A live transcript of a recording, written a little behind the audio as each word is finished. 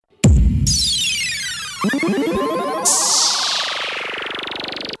What's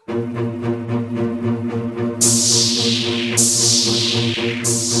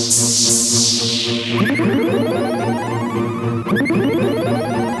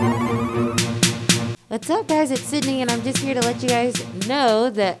up, guys? It's Sydney, and I'm just here to let you guys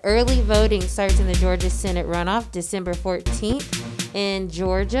know that early voting starts in the Georgia Senate runoff December 14th in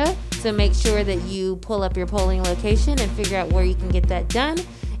Georgia. So make sure that you pull up your polling location and figure out where you can get that done.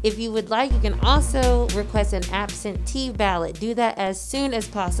 If you would like, you can also request an absentee ballot. Do that as soon as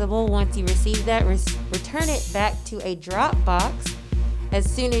possible. Once you receive that, return it back to a drop box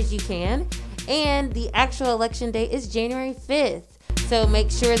as soon as you can. And the actual election date is January 5th. So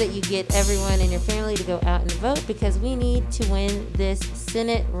make sure that you get everyone in your family to go out and vote, because we need to win this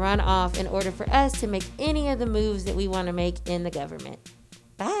Senate runoff in order for us to make any of the moves that we want to make in the government.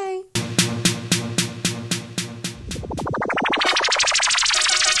 Bye.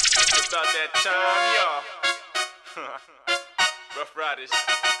 It's about that time, y'all. Rough Riders.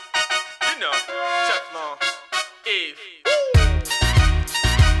 You know, Teflon, Eve.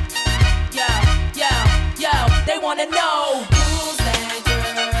 Yo, they wanna know.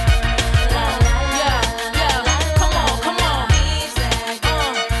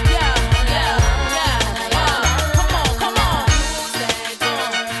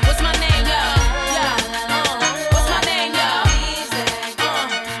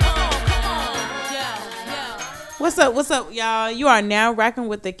 What's up, y'all? You are now rocking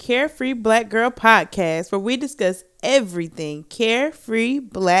with the Carefree Black Girl podcast, where we discuss everything carefree,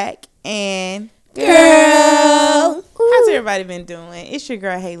 black, and girl. How's everybody been doing? It's your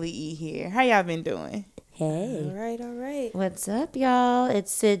girl Haley E here. How y'all been doing? Hey. All right. What's up, y'all?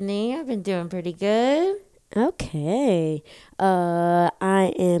 It's Sydney. I've been doing pretty good. Okay.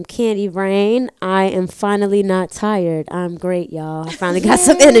 I am Candy Rain. I am finally not tired. I'm great, y'all. I finally got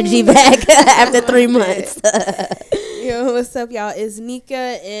some energy back after 3 months. Yo, what's up, y'all? It's Nika,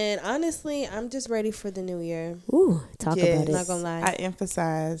 and honestly, I'm just ready for the new year. Ooh, talk about it. Not gonna lie. I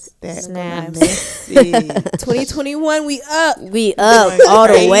emphasize that. Snaps. 2021, we up. We up all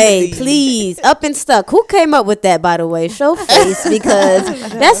the way, please. Up and stuck. Who came up with that, by the way? Show face, because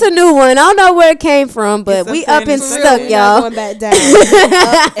that's a new one. I don't know where it came from, but we up and stuck, We're y'all. not going back down.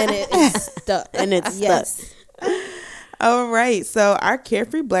 Up, and it is stuck. And it's yes. All right, so our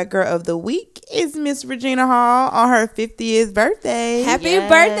Carefree Black Girl of the Week is Miss Regina Hall on her 50th birthday. Happy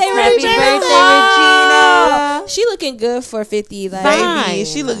birthday, Regina! She looking good for 50. Like, Baby,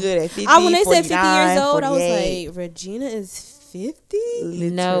 she look good at 50. When they said 50 years old, 48. I was like, Regina is 50?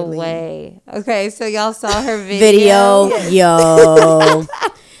 No way. Okay, so y'all saw her Video.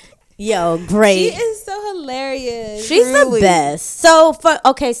 Yo, great. She is so hilarious. She's the best. So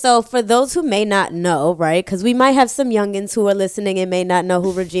for those who may not know, right? Because we might have some youngins who are listening and may not know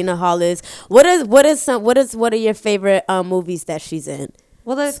who Regina Hall is. What are your favorite movies that she's in?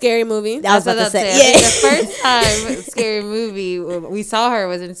 Well, the Scary Movie. I was about to say, I think the first time Scary Movie we saw her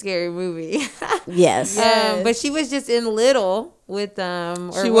was in ScaryMovie. Yes. But she was just in Little with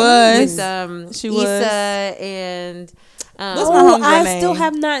Issa and. I still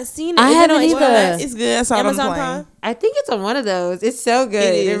have not seen it. I haven't either. It's good. I saw Amazon Prime. I think it's on one of those. It's so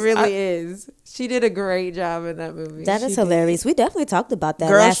good. It really is. She did a great job in that movie. That is hilarious. We definitely talked about that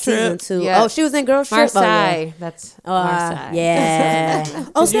Girls last season Trip. too. Yeah. Oh, she was in Girls Trip. Marseille. That's Marseille. Yeah.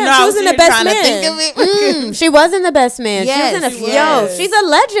 Oh, snap. She was in The Best Man. She was in The Best Man. Yes, she was in yo, she's a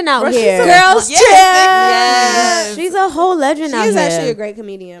legend out here. Girls Trip. Yes. She's a whole legend out She is here. actually a great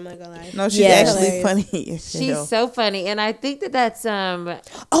comedian. I'm not gonna lie. No, she's actually funny. She's so funny, and I think that's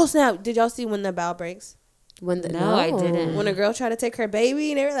Oh snap! Did y'all see When the Bow Breaks? No, I didn't. When a girl tried to take her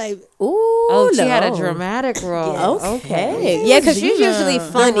baby, and they were like, "Ooh, oh, she had a dramatic role." Yeah. Okay, yeah, because she's usually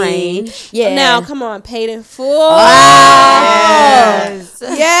funny. Yeah. Now, come on, Paid in Full. Yes.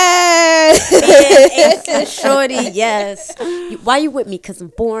 Yes. Shorty, yes. Why you with me? Because I'm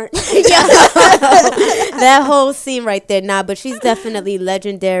born. That whole scene right there. Nah, but she's definitely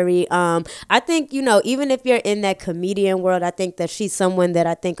legendary. I think, even if you're in that comedian world, I think that she's someone that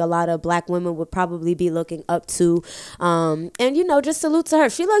I think a lot of black women would probably be looking up to. And, just salute to her.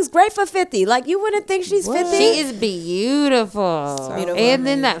 She looks great for 50. Like, you wouldn't think she's 50. She is beautiful. Beautiful. And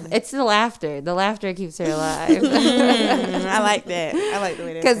then it's the laughter. The laughter keeps her alive. I like that. I like the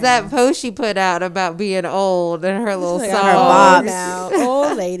way that. Because that post she put out about being old and her little song. her bob. Now,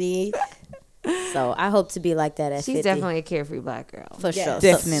 old lady. So I hope to be like that at 50. She's definitely a carefree black girl. For sure.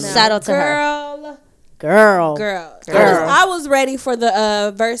 Definitely. So, shout out to her. Girl. I was ready for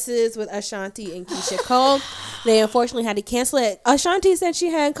the verses with Ashanti and Keisha Cole. They unfortunately had to cancel it. Ashanti said she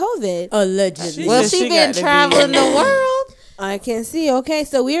had COVID. Allegedly. Well, she been traveling the world. I can see. Okay,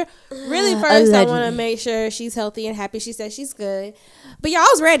 so we're really first. I want to Allegedly. make sure she's healthy and happy. She said she's good, but y'all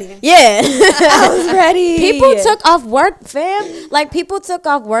was ready. Yeah. I was ready. People took off work, fam. Like, people took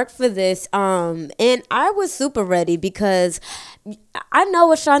off work for this. And I was super ready because I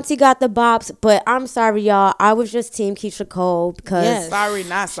know Ashanti got the bops, but I'm sorry, y'all. I was just Team Keisha Cole because Yes. Sorry,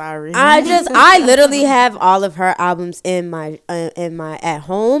 not sorry. I literally have all of her albums in my at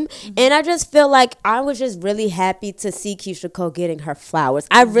home, and I just feel like I was just really happy to see Keisha Cole getting her flowers.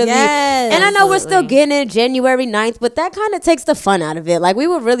 I really, Yes. and I know we're still Absolutely. getting it January 9th, but that kind of takes the fun out of it. Like, we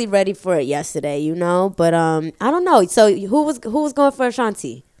were really ready for it yesterday, you know. But I don't know. So who was going for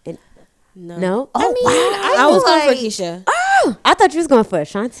Ashanti? No. Oh, I mean, I was feel going for like- Keisha. wow. I thought you was going for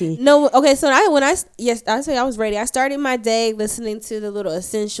Ashanti. No, okay. So I say I was ready. I started my day listening to the little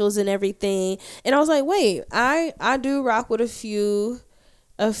essentials and everything, and I was like, wait, I do rock with a few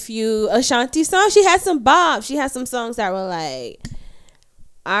Ashanti songs. She had some bops. She had some songs that were like,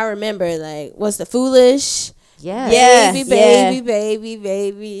 I remember, like, what's the Foolish? Yeah. Yeah.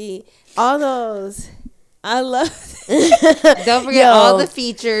 Baby. All those. I love. Don't forget Yo. all the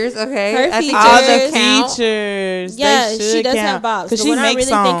features, okay? Her I think features. All those the should count. features. Yeah, they she should does count. have bops, 'Cause but she when I makes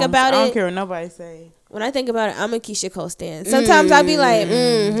really think songs. about I don't it- care what nobody say. When I think about it, I'm a Keisha Cole stan. Sometimes I'd be like,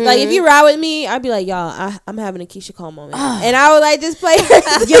 like if you ride with me, I'd be like, y'all, I'm having a Keisha Cole moment, and I would like just play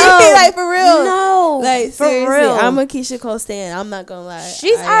her. Yo, like for real, no, like for seriously, real. I'm a Keisha Cole stan. I'm not gonna lie.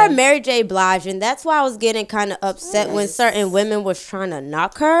 She's I our am. Mary J. Blige, and that's why I was getting kind of upset when certain women was trying to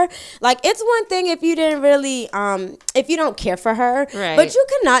knock her. Like, it's one thing if you didn't really, if you don't care for her, Right. but you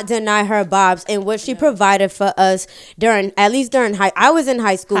cannot deny her bobs and what she provided for us during I was in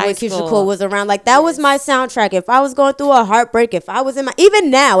high school High when Keisha school. Cole was around. Like, that was my soundtrack. If I was going through a heartbreak, if I was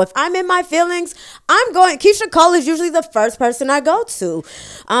even now, if I'm in my feelings, Keisha Cole is usually the first person I go to.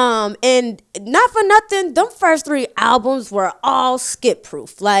 And not for nothing, them first 3 albums were all skip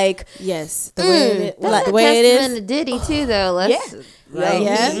proof. Like, Yes, the way it is. That's Like, a the way it testament is. to Diddy too, though. Let's, like,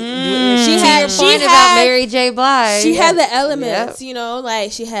 Yeah. She had point about Mary J. Blige. She had the elements, Yep. you know,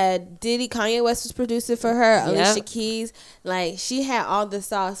 like she had Diddy, Kanye West was producing for her, Alicia Yep. Keys, like she had all the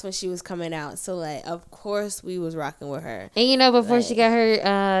sauce when she was coming out. So like, of course, we was rocking with her. And you know, before she got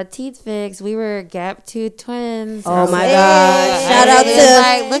her teeth fixed, we were gap tooth twins. oh my Hey. God. Shout out It's to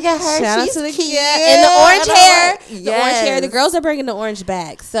like, look at her. Shout out She's to the cute. kid and the orange hair. Yes. The orange hair. The girls are bringing the orange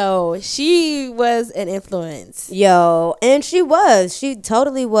back, so she was an influence. Yo, and she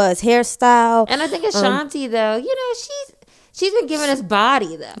totally was. Hairstyle. And I think Ashanti, though, you know, she's been giving us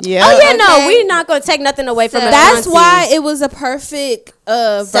body, though. Yeah. Oh yeah, no, Okay. we're not gonna take nothing away from So- it. That's why it was a perfect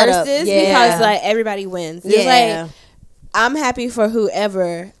Setup, versus yeah. because like everybody wins. It's Yeah. like I'm happy for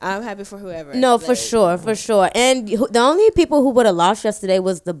whoever. No, for Like, sure. And the only people who would have lost yesterday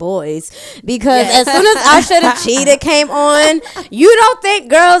was the boys, because as soon as I Should Have Cheated came on, you don't think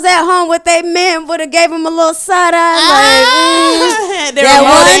girls at home with their men would have gave them a little side eye? Like, They that were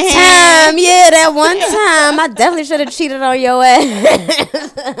holding hands. that one time, I definitely should have cheated on your ass.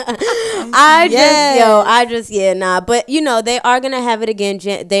 But you know, they are gonna have it again.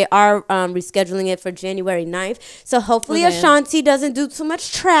 They are rescheduling it for January 9th. So hopefully Okay. Ashanti doesn't do too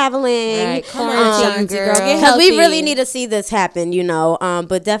much traveling. Right, Come on, quarantine, Ashanti, girl. get Because we healthy. really need to see this happen, you know.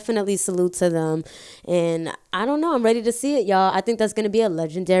 But definitely salute to them. And I don't know. I'm ready to see it, y'all. I think that's going to be a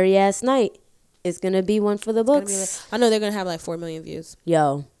legendary ass night. It's going to be one for the books. I know they're gonna have like 4 million views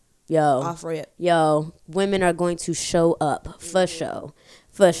Yo. off rip. Yo. Women are going to show up. For sure.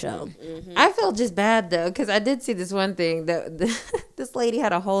 For sure. I feel just bad, though, because I did see this one thing that this lady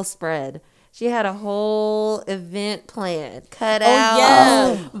had a whole spread. She had a whole event planned, cut out,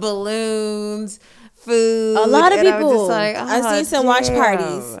 yeah. balloons, food. A lot of and I was people. just like, I seen some watch damn.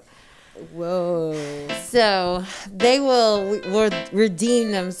 parties. Whoa. So they will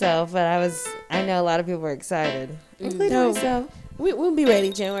redeem themselves, but I know a lot of people were excited, including No. myself. We'll be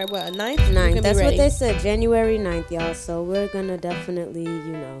ready January 9th? 9th. That's what they said. January 9th, y'all. So we're going to definitely,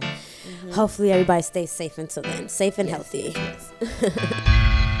 you know, hopefully everybody stays safe until then. Safe and healthy.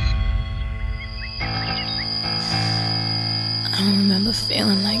 I don't remember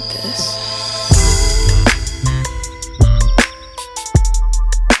feeling like this.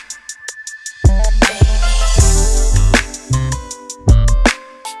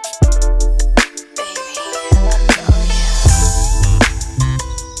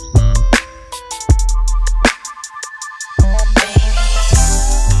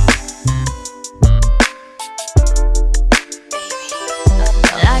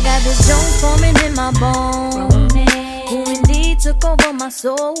 I got this joint forming in my bones. Who indeed took over my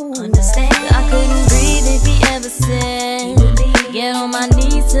soul. Understand? I couldn't breathe if he ever said, get on my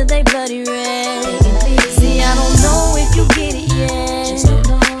knees till they bloody red. See, I don't know if you get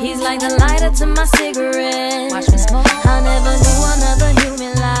like the lighter to my cigarette. Watch me smoke. I never knew another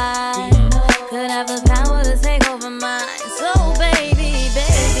human life could have the power to take over mine. So baby,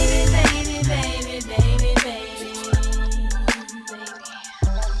 baby, baby, baby, baby, baby.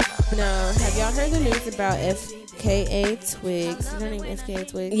 No, have y'all heard the news about FKA Twigs? Is her name FKA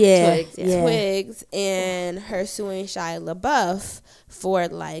Twigs? Yeah, Twigs, yeah. yeah. Twigs and her suing Shia LaBeouf for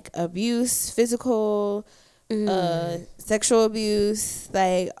like abuse, physical, sexual abuse,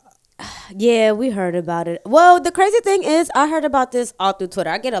 like. Yeah, we heard about it. Well, the crazy thing is, I heard about this all through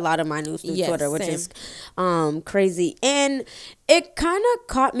Twitter. I get a lot of my news through Yes, Twitter, which same. is crazy. And it kind of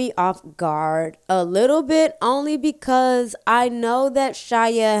caught me off guard a little bit, only because I know that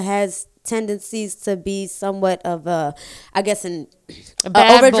Shia has tendencies to be somewhat of a, I guess, a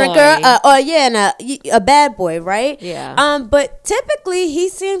bad overdrinker, boy. and a bad boy, right? Yeah. But typically he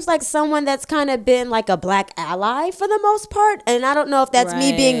seems like someone that's kind of been like a black ally for the most part, and I don't know if that's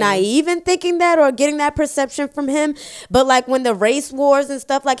me being Right. naive in thinking that or getting that perception from him. But like when the race wars and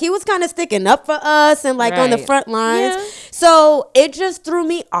stuff, like he was kind of sticking up for us and like on the Right. front lines. Yeah. So it just threw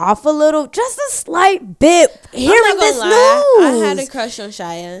me off a little, just a slight bit hearing I'm not this gonna lie, news. I had a crush on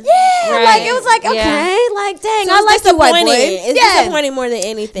Shia. Yeah, Right. like it was like, Yeah. okay, like dang, So I it's like the white boy. disappointing. It's disappointing more than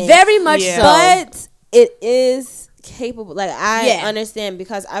anything. Very much Yeah. so. But it is capable. Like I Yeah. understand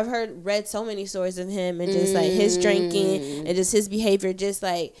because I've read so many stories of him and just like his drinking and just his behavior, just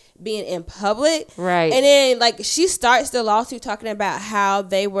like being in public. Right. And then like she starts the lawsuit talking about how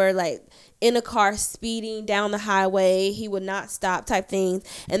they were like in a car speeding down the highway, he would not stop type things,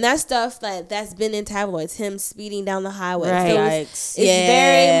 and that stuff that's been in tabloids, him speeding down the highway. Right. So it's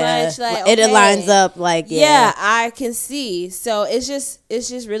very much like it okay. lines up like Yeah, I can see. So it's just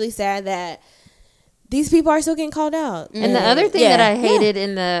really sad that these people are still getting called out. And the other thing Yeah. that I hated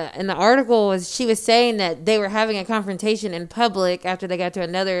in the article was she was saying that they were having a confrontation in public after they got to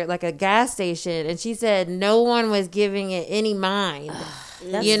another like a gas station, and she said no one was giving it any mind.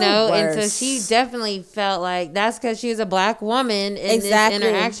 That's You the know, and so worst. she definitely felt like that's because she was a black woman in Exactly. this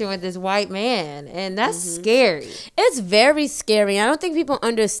interaction with this white man, and that's scary. It's very scary. I don't think people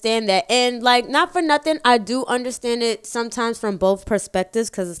understand that. And like, not for nothing, I do understand it sometimes from both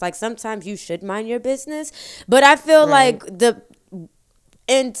perspectives, because it's like sometimes you should mind your business, but I feel like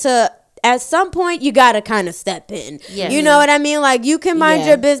at some point you gotta kind of step in. Yes. You know what I mean? Like you can mind Yeah.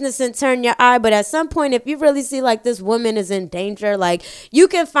 your business and turn your eye, but at some point, if you really see like this woman is in danger, like you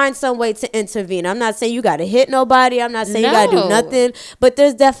can find some way to intervene. I'm not saying you gotta hit nobody. I'm not saying you gotta do No. nothing, but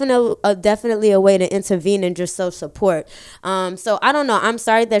there's definitely a way to intervene and just show support. So I don't know. I'm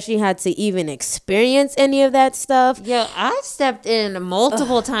sorry that she had to even experience any of that stuff. Yo, I've stepped in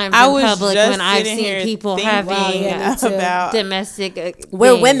multiple times I in was public just when I've sitting seen here people thinking having about domestic.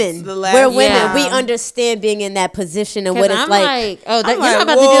 We're things. women. The last We're women. time. We understand being in that position and 'Cause what it's I'm like. oh, I'm you're not like,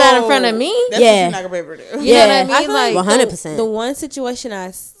 about to do that in whoa, front of me. That's Yeah. what you're not gonna be able to do. You know what I Yeah. mean? I feel like 100%. the one situation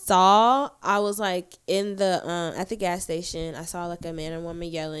I saw, I was like in the at the gas station. I saw like a man and woman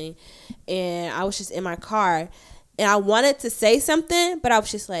yelling, and I was just in my car, and I wanted to say something, but I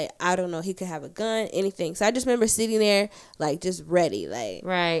was just like, I don't know. He could have a gun, anything. So I just remember sitting there, like just ready,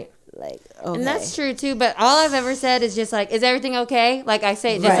 Right. okay. And that's true too, but all I've ever said is just like, is everything okay? Like I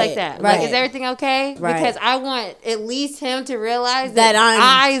say it just Right, like that. right. Like, is everything okay? Right. Because I want at least him to realize That that I'm-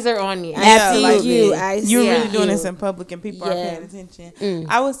 eyes are on you. Absolutely. You, You're Yeah. really doing this in public and people are Yeah. paying attention.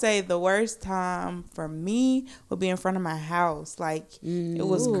 I would say the worst time for me would be in front of my house. Like it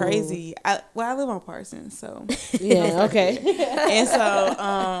was crazy. I live on Parsons, so Yeah, okay. and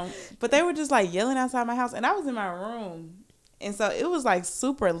so but they were just like yelling outside my house, and I was in my room. And so it was like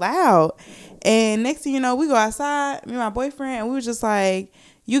super loud. And next thing you know, we go outside, me and my boyfriend, and we were just like,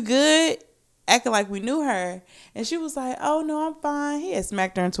 "You good?" Acting like we knew her. And she was like, "Oh no, I'm fine." He had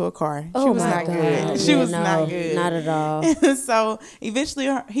smacked her into a car. She was not good. She was not good. Not at all. And so eventually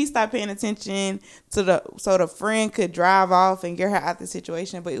he stopped paying attention so the friend could drive off and get her out the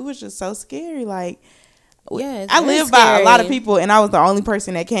situation. But it was just so scary. Like, Yeah, it's I very live by a lot of scary. people, and I was the only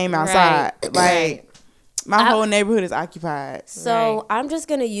person that came outside. Right. Like, Right. my whole neighborhood is occupied. So Right. I'm just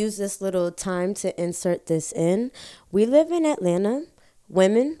going to use this little time to insert this in. We live in Atlanta.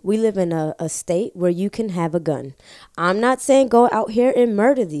 Women, we live in a state where you can have a gun. I'm not saying go out here and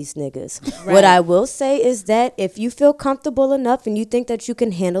murder these niggas. What I will say is that if you feel comfortable enough and you think that you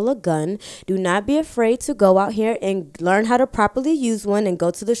can handle a gun, do not be afraid to go out here and learn how to properly use one and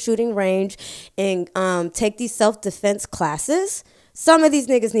go to the shooting range and take these self-defense classes. Some of these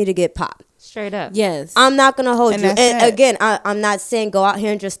niggas need to get popped. Straight up. Yes. I'm not gonna hold And you. that's And that. again, I'm not saying go out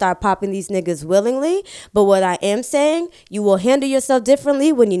here and just start popping these niggas willingly. But what I am saying, you will handle yourself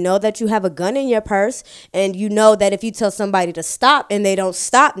differently when you know that you have a gun in your purse, and you know that if you tell somebody to stop and they don't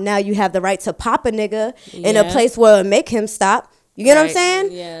stop, now you have the right to pop a nigga in a place where it'll make him stop. You get what I'm Right.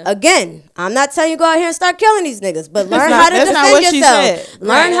 saying? Yeah. Again, I'm not telling you go out here and start killing these niggas, but learn not- how to that's not defend what she yourself. said.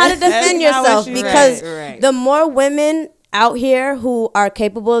 Learn how to That's defend not what yourself, she because said. Right. the more women out here who are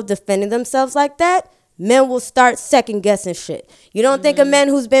capable of defending themselves like that, men will start second guessing shit. You don't think a man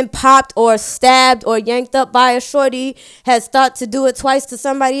who's been popped or stabbed or yanked up by a shorty has thought to do it twice to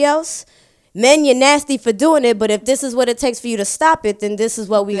somebody else? Men, you're nasty for doing it, but if this is what it takes for you to stop it, then this is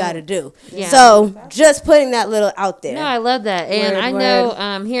what we got to do. Yeah. So just putting that little out there. No, I love that. And Word, I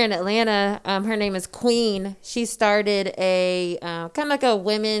know here in Atlanta, her name is Queen. She started a kind of like a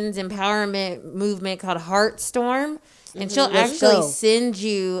women's empowerment movement called Heartstorm. And she'll Let's actually go. send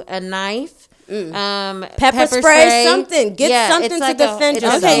you a knife. Pepper spray, something. Get something it's to like defend it's a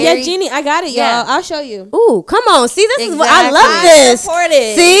yourself. Okay, very- yeah, Jeannie, I got it, y'all. Yeah. I'll show you. Ooh, come on. See, this is what I Exactly. love this. Support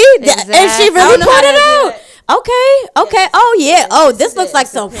it. See? And she Exactly. really I don't know put how it to do out. Okay. Oh, yeah. Oh, this is looks it. like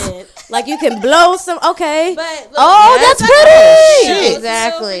It's a some, pen. like you can blow some, okay. But look, Oh, yeah, that's it's pretty. It's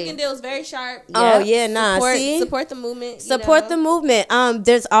Exactly. Freaking deals, very sharp. Oh, yeah, nah, Support, see? support the movement. Support the movement.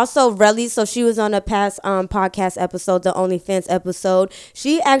 There's also Relly. So she was on a past podcast episode, the OnlyFans episode.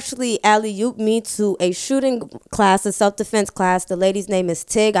 She actually alley-ooped me to a shooting class, a self-defense class. The lady's name is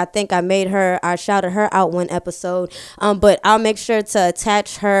Tig. I think I shouted her out one episode. But I'll make sure to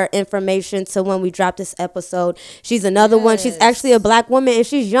attach her information to when we drop this episode. She's another one. She's actually a black woman, and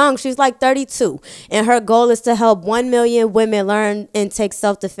she's young. She's like 32. And her goal is to help 1 million women learn and take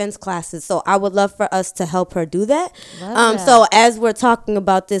self-defense classes. So I would love for us to help her do that. So as we're talking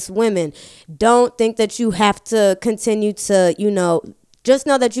about this, women, don't think that you have to continue to, just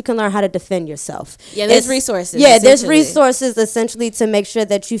know that you can learn how to defend yourself. Yeah, there's resources, Yeah, there's essentially. resources essentially to make sure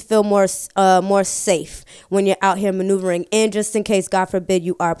that you feel more safe when you're out here maneuvering, and just in case, God forbid,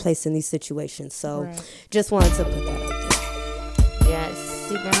 you are placed in these situations. So just wanted to put that out there. Yes,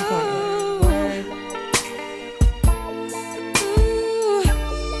 super important.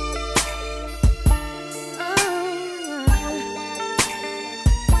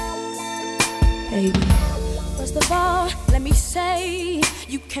 First of all, let me say,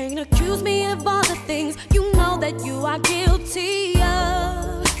 you can't accuse me of all the things you know that you are guilty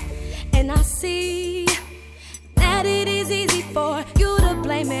of. And I see that it is easy for you to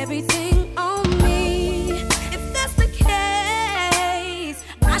blame everything on me. If that's the case,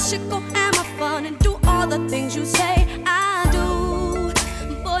 I should go have my fun and do all the things you say I do.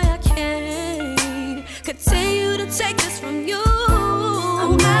 Boy, I can't continue to take this from you. I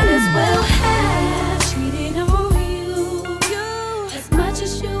might as well have cheated on you. As much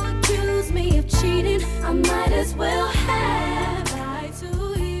as you accuse me of cheating, I might as well have lied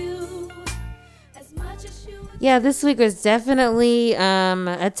to you. As much as you. Yeah, this week was definitely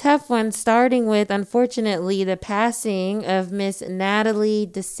a tough one, starting with, unfortunately, the passing of Miss Natalie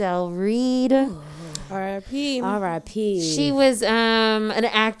DeSalle Reed. R.I.P. R.I.P. She was an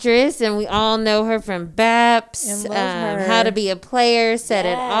actress, and we all know her from Baps, And love her. How to Be a Player, Set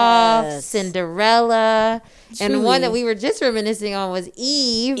It Off, Yes. Cinderella, and Truly. one that we were just reminiscing on was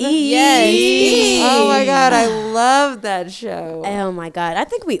Eve. Yes. Oh my God, I love that show. Oh my God, I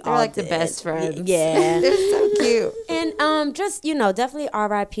think we They're all like the did. best friends. Yeah. They're so cute. And just definitely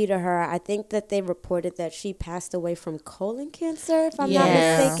R.I.P. to her. I think that they reported that she passed away from colon cancer, if I'm not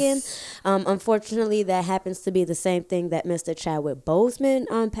Yes. mistaken. Unfortunately, that happens to be the same thing that Mr. Chadwick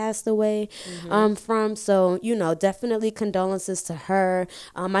Boseman passed away from. So definitely condolences to her.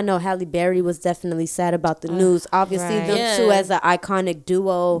 I know Halle Berry was definitely sad about the news. Obviously, right. them Yeah. two as an iconic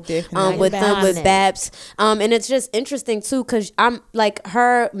duo Definitely. with them with Iconic. Babs. And it's just interesting too, because I'm like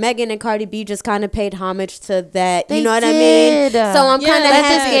Megan and Cardi B just kind of paid homage to that. They You know what I mean? did. So I'm Yeah, kind of That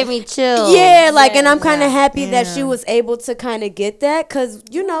happy. just gave me chills. Yeah, and I'm kind of happy that Yeah. she was able to kind of get that, because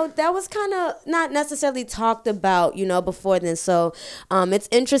that was kind of not necessarily talked about before then. So it's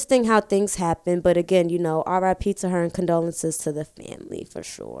interesting how things happen, but again, R.I.P. to her and condolences to the family for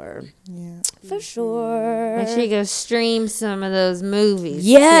sure. Yeah. For sure. Make sure you go stream some of those movies.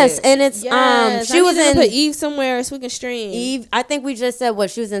 Yes, too. and it's Yes. she was in put Eve somewhere so we can stream. Eve. I think we just said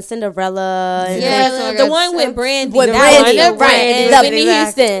she was in Cinderella. And Yes, Yeah, oh my the God, one so with Brandy. With The Brandy, one with right, Brandy. the- Whitney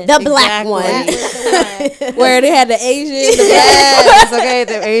exactly. Houston. the black Exactly. one. where they had the Asian, the Yes, okay,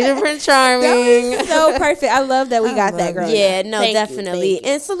 the Asian Prince Charming. That was so perfect. I love that we got that girl. Yeah, no, Thank you, definitely. thank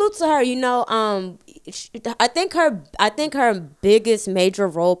you. And salute to her. You know, I think her biggest major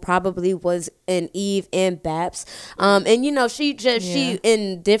role probably was in Eve and Babs. And you know, she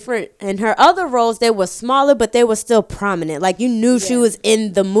in her other roles, they were smaller, but they were still prominent. Like you knew she was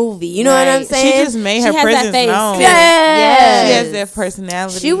in the movie. You know what I'm saying? She just made her has that presence face. known. Yes. She has that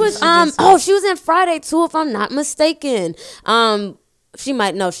personality. She was she was in Friday too, if I'm not mistaken. She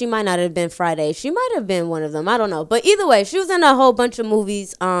might not have been Friday. She might have been one of them. I don't know. But either way, she was in a whole bunch of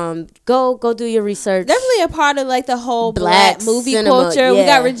movies. Go do your research. Definitely a part of like the whole Black black movie cinema, culture. We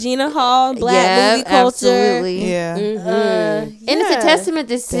yeah. got Regina Hall, black movie culture. Absolutely. Yeah. And it's a testament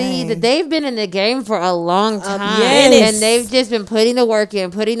to see that they've been in the game for a long time. yes. And they've just been putting the work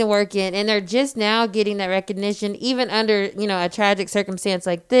in. And they're just now getting that recognition, even under, you know, a tragic circumstance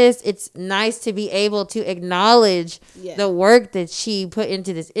like this. It's nice to be able to acknowledge the work that she put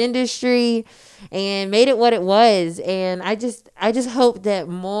into this industry and made it what it was. And I just hope that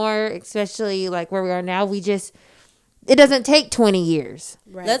more, especially like where we are now, it doesn't take 20 years.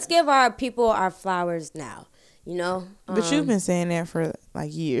 Right. Let's give our people our flowers now. You know, But you've been saying that for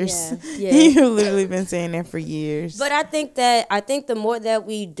like years. Yeah. You've literally been saying that for years. But I think the more that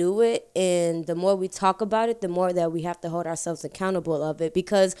we do it and the more we talk about it, the more that we have to hold ourselves accountable of it.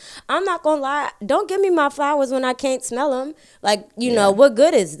 Because I'm not gonna lie, don't give me my flowers when I can't smell them. Like, you know, what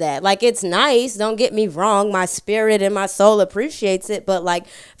good is that? Like, it's nice. Don't get me wrong. My spirit and my soul appreciates it. But like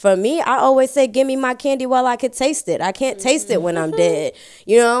for me, I always say, give me my candy while I could taste it. I can't taste it when I'm dead.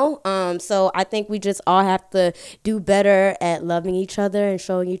 You know. So I think we just all have to do better at loving each other and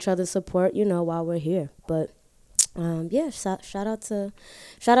showing each other support, you know, while we're here. But shout out to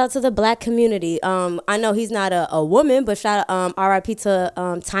the Black community. I know he's not a woman, but RIP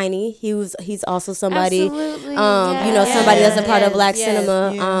to Tiny. He's also somebody. Absolutely. You know, somebody that's a part of Black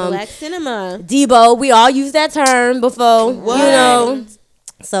cinema. Black cinema. Debo, we all used that term before. You know.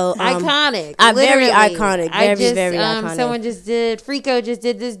 So Iconic. very literally. iconic. Very iconic. Someone Frico just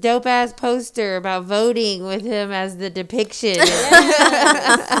did this dope ass poster about voting with him as the depiction.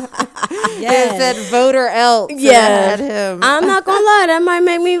 It said voter else. Yeah. Had him. I'm not gonna lie, that might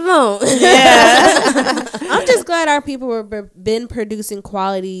make me vote. I'm just glad our people were been producing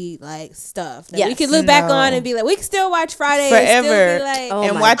quality like stuff that we Yes. can look back on and be like, we can still watch Friday Forever. and still be like, Oh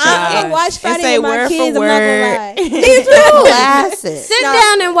and my watch God. I'm it. gonna watch and Friday say with my word kids. for I'm not word. gonna lie. Me too. Classic. Sit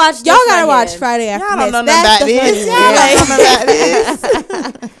down and watch. Y'all this gotta right watch here. Friday after Y'all next. don't know That's nothing the about this. funniest. Y'all don't know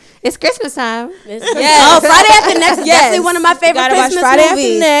about this. It's Christmas time. Oh, Friday After Next is definitely one of my favorite Gotta watch Christmas Friday After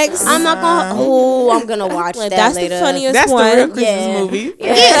movies. Next. I'm not gonna. Oh, I'm gonna watch Like, that that's later. the funniest That's one. the real Christmas Yeah. movie.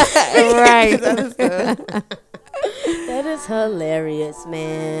 Right. That is hilarious,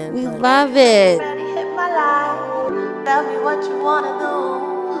 man. We But- love it. Ready, hit my line. Tell me what you wanna do.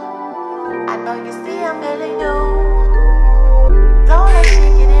 I know you see I'm feeling you. Don't let shit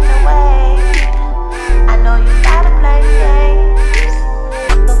get in the way. I know you gotta play games.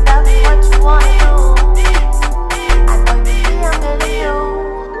 So tell me what you wanna do. I know you see I'm feeling you.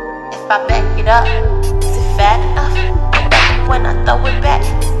 If I back it up, is it fat enough? When I throw it back,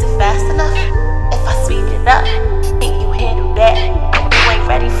 is it fast enough? If I speed it up, think you handle that? You ain't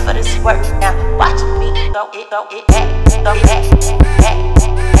ready for this work now. Watch me throw it back, throw it back, throw it back,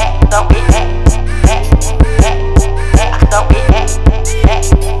 throw it back.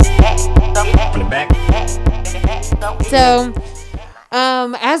 So,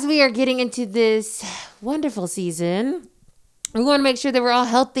 as we are getting into this wonderful season, we want to make sure that we're all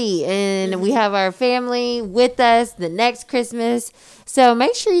healthy and we have our family with us the next Christmas. So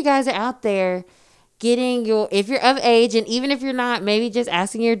make sure you guys are out there getting if you're of age, and even if you're not, maybe just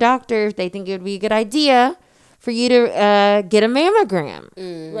asking your doctor if they think it would be a good idea for you to get a mammogram.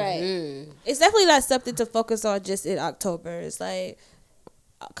 Right. It's definitely not something to focus on just in October. It's like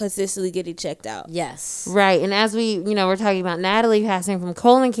consistently getting checked out. Yes. Right. And as we're talking about Natalie passing from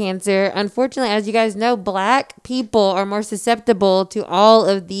colon cancer, unfortunately, as you guys know, Black people are more susceptible to all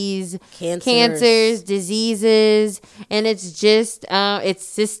of these cancers, diseases, and it's just, it's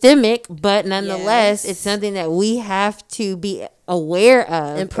systemic, but nonetheless, it's something that we have to be aware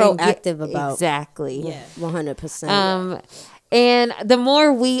of. And proactive about. Exactly. Yeah. 100%. And the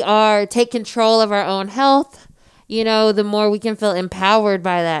more we take control of our own health, the more we can feel empowered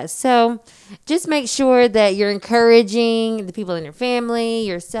by that. So just make sure that you're encouraging the people in your family,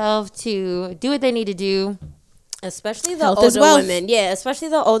 yourself, to do what they need to do. Especially the Health is older wealth. women. Yeah, especially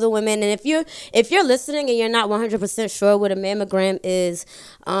the older women. And if you're listening and you're not 100% sure what a mammogram is,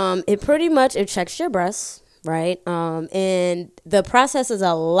 it checks your breasts. right? And the process is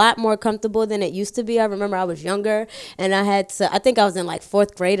a lot more comfortable than it used to be. I remember I was younger and I think I was in like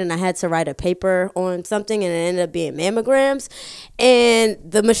 4th grade and I had to write a paper on something and it ended up being mammograms. And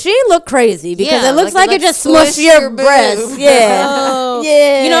the machine looked crazy because it looks like it just smushed your breast. Yeah. Oh.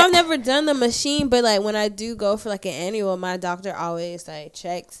 Yeah. You know, I've never done the machine, but like when I do go for like an annual, my doctor always like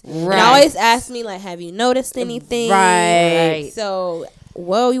checks. Right. And always asks me like, have you noticed anything? Right. So,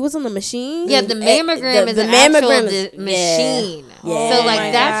 whoa, you was on the machine? Yeah, the mammogram is the an mammogram actual is- machine. Yeah. So Oh like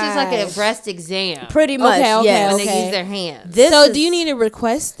my that's just like a gosh. breast exam. Pretty much, Okay, yes. When they use their hands. This So is- do you need to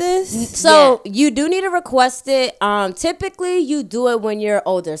request this? So you do need to request it. Typically you do it when you're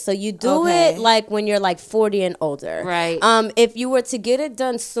older. So you do Okay. it like when you're like 40 and older. Right. If you were to get it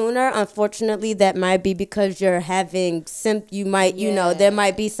done sooner, unfortunately that might be because you're having you might, you know, there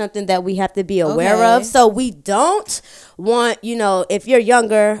might be something that we have to be aware Okay. of. So we don't want, you know, if you're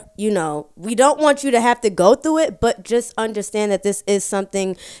younger, you know, we don't want you to have to go through it, but just understand that this is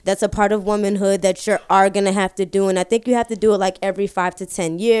something that's a part of womanhood that you are going to have to do. And I think you have to do it like every 5 to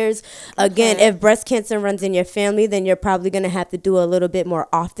 10 years. Again, if breast cancer runs in your family, then you're probably going to have to do a little bit more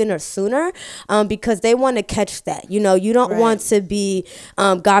often or sooner because they want to catch that. You know, you don't want to be,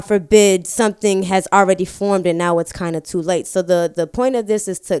 God forbid, something has already formed and now it's kind of too late. So the point of this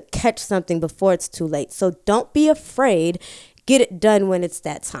is to catch something before it's too late. So don't be afraid. Get it done when it's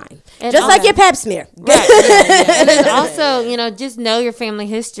that time. And Just like your pap smear. Right. And then also, you know, just know your family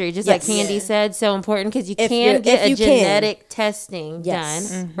history. Just like Yes. Candy said, so important because you If can you're- get if a you can. genetic testing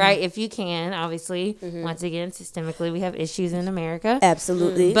Yes. done, right? If you can, obviously. Once again, systemically, we have issues in America.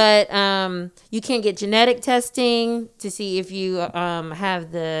 Absolutely. But you can get genetic testing to see if you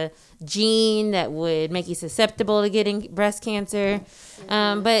have the gene that would make you susceptible to getting breast cancer.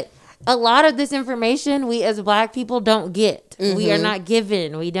 But a lot of this information we as Black people don't get. We are not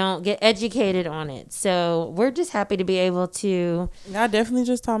given. We don't get educated on it. So we're just happy to be able to. Y'all definitely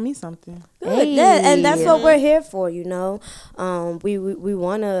just taught me something. Good. And that's what we're here for, you know. We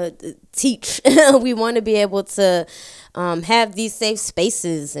want to teach. We want to be able to have these safe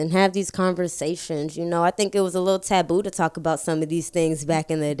spaces and have these conversations. You know, I think it was a little taboo to talk about some of these things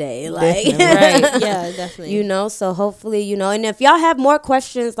back in the day. Like, Right. Yeah, definitely. you know, so hopefully, you know, and if y'all have more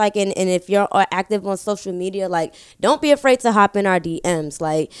questions, like, and if you're active on social media, like, don't be afraid to hop in our DMs.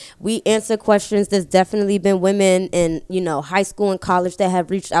 Like, we answer questions. There's definitely been women in, you know, high school and college that have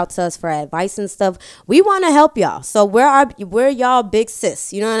reached out to us for advice and stuff. We want to help y'all. So we're y'all big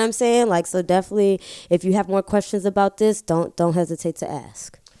sis. You know what I'm saying? Like, so definitely, if you have more questions about this, don't hesitate to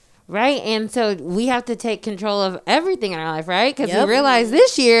ask. Right. And so we have to take control of everything in our life, right? Because Yep. we realize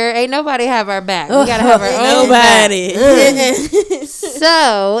this year ain't nobody have our back. We got to have our own Nobody. back.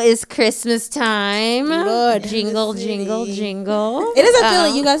 So it's Christmas time. Lord, jingle, jingle, jingle. It is a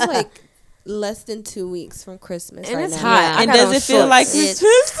feeling. You guys like less than 2 weeks from Christmas And right it's now. hot. Yeah. I And got does on it feel like It's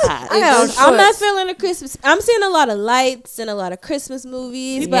Christmas? hot. I got on I'm not shorts. feeling the Christmas. I'm seeing a lot of lights and a lot of Christmas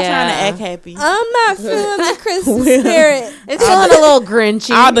movies, People but trying to Yeah. act happy. I'm not feeling the Christmas spirit. It's feeling a little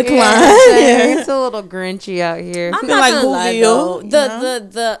grinchy. I'll decline. Yeah, it's a little grinchy out here. I'm Feel not like gonna lie, Whoville,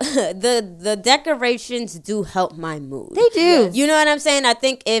 though. The decorations do help my mood. They do. You know what I'm saying? I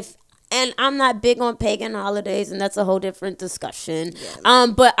think and I'm not big on pagan holidays, and that's a whole different discussion.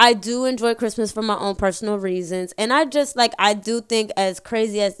 But I do enjoy Christmas for my own personal reasons. And I do think, as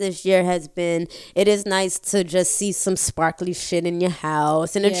crazy as this year has been, it is nice to just see some sparkly shit in your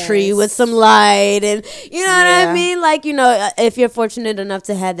house and a tree with some light. And you know what I mean? Like, you know, if you're fortunate enough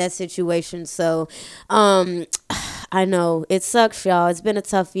to have that situation. So, I know it sucks, y'all. It's been a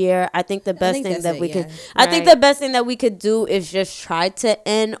tough year. I think the best thing that we could, I think the best thing that we could do is just try to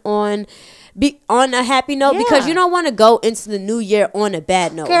end on a happy note, because you don't want to go into the new year on a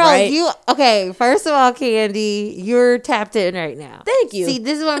bad note, Girl, right? okay, first of all, Candy, you're tapped in right now. Thank you. See,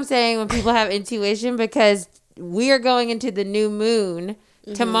 this is what I'm saying when people have intuition, because we are going into the new moon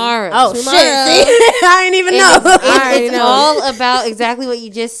tomorrow. Oh shit! See, I didn't even know. It's all about exactly what you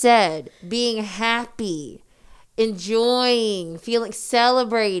just said. Being happy, enjoying, feeling,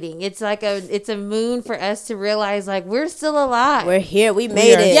 celebrating. It's like it's a moon for us to realize, like, we're still alive. We're here. We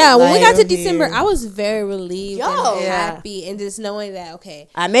made it. Yeah, when we got to Like, December, here. I was very relieved Yo. and Yeah. happy, and just knowing that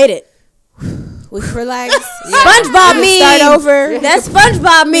I made it. we relax, SpongeBob meme. start over, That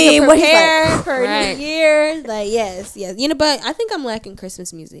SpongeBob meme. What he's like, prepare for a Right. new year. Like yes, you know. But I think I'm lacking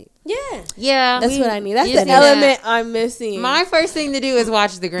Christmas music. yeah, Yeah, That's what I need. That's you the need that. element I'm missing. My first thing to do is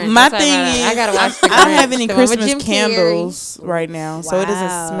watch The Grinch. My That's thing all is, I gotta watch The Grinch. I don't have any The one with Christmas Jim Carrey. candles right now, so it doesn't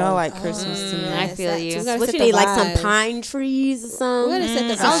Wow. smell like Christmas to me. I feel you. We gotta What set you the need, like some vibes. pine trees or something? We gotta set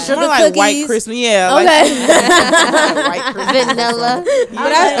the It vibes. sugar smell like white cookies. Christmas. Yeah, Okay. like white Christmas. Vanilla.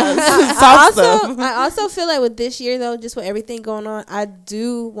 But I Soft also, stuff. I also feel like with this year though, just with everything going on, I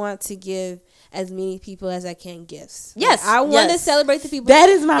do want to give as many people as I can gifts. Yes, I want to yes. celebrate the people That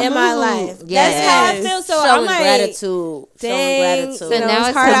is my in my mood. life. Yes. That's how I feel. So showing I'm like, gratitude. dang, Showing gratitude. So you know, now it's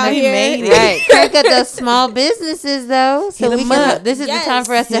it's hard time out we here. made it. Right, crank up those small businesses though, so Hit we 'em can. up. This is Yes. the time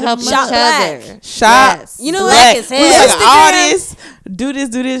for us to Hit help 'em each up. Shop black. other. Shop. Yes. You know Black what? as We hell. like Instagram- artists. Do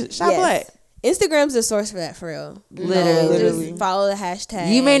this. Shop Yes. black. Instagram's the source for that, for real. Literally. Just follow the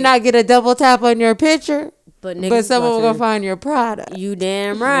hashtag. You may not get a double tap on your picture, But but someone will watching. go find your product. You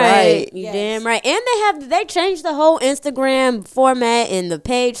damn right. Right. You Yes. damn right. And they changed the whole Instagram format and the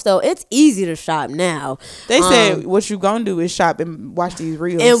page, so it's easy to shop now. They said what you gonna do is shop and watch these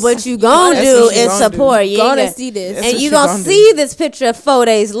reels. And what you gonna That's do what you is gonna do. support. You ain't gonna got- see this. That's and what you you gonna gonna see this picture 4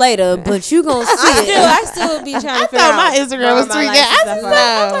 days later, but you gonna see it. I still be trying to figure thought out my Instagram where was my 3 life days. and stuff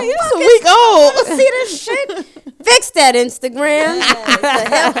are. No. It's a week old. See this shit? Fix that Instagram. The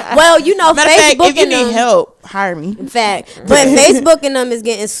hell? Well, you know, Matter of fact, Facebook if you and need them. help, hire me. In fact, but Facebook and them is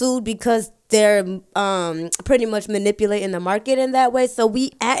getting sued because they're pretty much manipulating the market in that way. So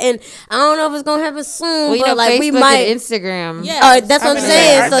and I don't know if it's gonna happen soon, Well, you but know, like Facebook we might. and Instagram. Yeah. That's what I'm I mean,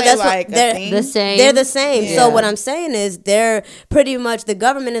 saying. aren't So they that's like what a they're thing? The same. They're the same. Yeah. So what I'm saying is they're pretty much the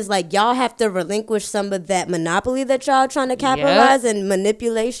government is like y'all have to relinquish some of that monopoly that y'all trying to capitalize and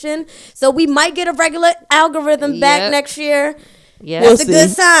manipulation. So we might get a regular algorithm back Yep. next year. Yeah. That's a see. good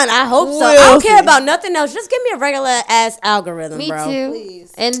sign. I hope so. I We'll don't care see. about nothing else. Just give me a regular ass algorithm, Me bro. too.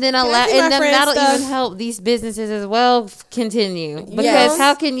 Please. And then I see my and then friend's that'll stuff? even help these businesses as well continue. Because Yes.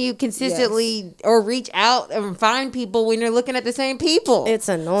 how can you consistently or reach out and find people when you're looking at the same people? It's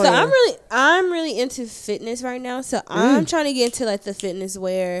annoying. So I'm really into fitness right now. So I'm trying to get into like the fitness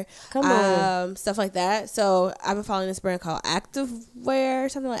wear, Come on. stuff like that. So I've been following this brand called Active Wear,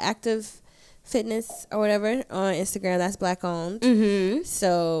 something like Active Fitness or whatever on Instagram. That's black owned. Mm-hmm.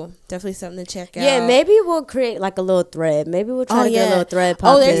 So definitely something to check out. Yeah, maybe we'll create like a little thread. Maybe we'll try to get a little thread Oh,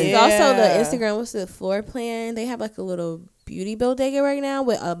 popping. there's also the Yeah. Instagram. What's the floor plan? They have like a little beauty bodega right now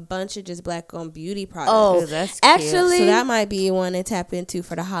with a bunch of just black owned beauty products. Oh, Ooh, that's cute. actually, so that might be one to tap into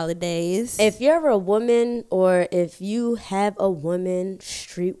for the holidays. if you're a woman or if you have a woman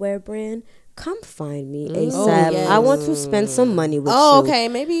streetwear brand, come find me ASAP. Oh, yes. I want to spend some money with you. Okay.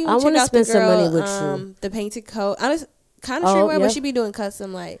 Maybe you I check wanna out spend the some girl, money with you. The painted coat. I was kind of Oh, streetwear, yeah. but she be doing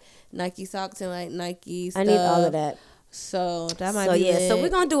custom like Nike socks and like Nike stuff. I need all of that. So that might So be yeah, so lit. we're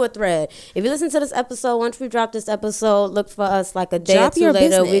gonna do a thread. If you listen to this episode, once we drop this episode, look for us like a day Drop or two your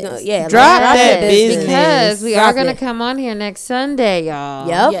later. We business. gonna Drop like, that your business. because we Drop are gonna it. come on here next Sunday, y'all.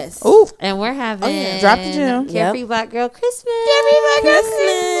 Yep. Yes. Ooh, And we're having yeah. Drop the gem. Carefree Black Girl Christmas.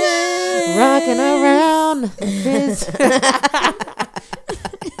 Christmas. Rocking around.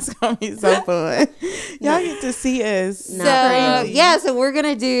 it's gonna be so fun. Y'all get to see us. So Crazy. yeah, so we're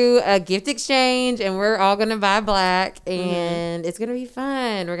gonna do a gift exchange, and we're all gonna buy black, and it's gonna be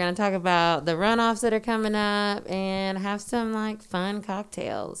fun. We're gonna talk about the runoffs that are coming up, and have some like fun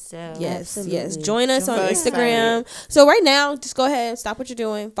cocktails. So Yes, Absolutely. yes. Join us on So Instagram. So right now, just go ahead, stop what you're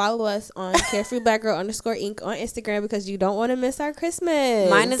doing, follow us on CarefreeBlackGirl_Inc. on Instagram because you don't want to miss our Christmas.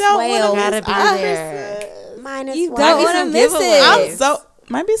 Mine is Don't wanna well. gotta be Ah, there. Mine is You well. don't want to some miss giveaways. it. I'm so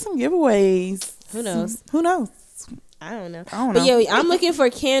might be some giveaways. Who knows? Who knows? I don't know. I don't But know. yeah, I'm looking for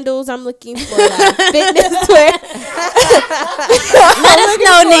candles. I'm looking for like fitness wear. Let us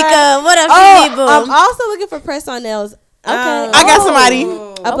know, Nika. What up, you need, boo? I'm also looking for press on nails. Okay. I got somebody.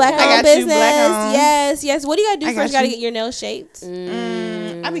 A black I owned got you, business. black owned. Yes, yes. What do you gotta do I first? got You gotta you. get your nails shaped.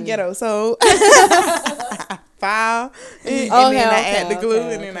 I be ghetto, so file, and Okay, then I okay, add the glue,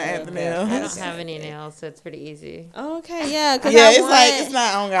 okay, and then I add the I nails. don't have any nails, so it's pretty easy. Okay, yeah. Cause Yeah, I it's want, like it's not.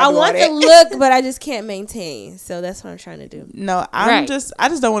 I don't gotta I do want all the that. look, but I just can't maintain. So that's what I'm trying to do. No, I Right. just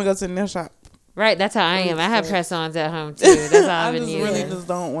don't want to go to the nail shop. Right, that's how I am. I have press-ons at home too. That's all I I've been just using. really just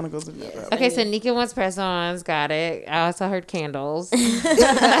don't want to go to the nail shop. Okay, so Nika wants press-ons. Got it. I also heard candles.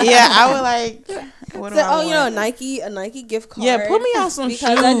 Yeah, I would like. What do So, I you know, want? a Nike gift card. Yeah, put me on some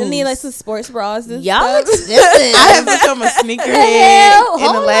because I shoes. need like some sports bras and Y'all stuff. expensive. I have become a sneakerhead in the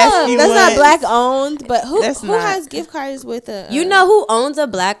Hold last up. few That's months. not black owned, but who That's who not. has gift cards with a? You know who owns a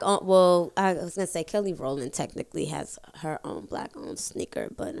black owned? Well, I was gonna say Kelly Rowland technically has her own black owned sneaker,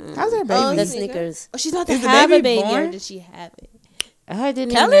 but How's her the baby? sneakers. Oh, she's about to Is the have a baby baby, or born? did she have it? Oh, I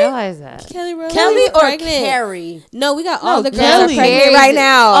didn't Kelly? even realize that. Kelly Rowland Kelly is or pregnant. Carrie? No, we got all the girls Kelly. are pregnant Carrie's- right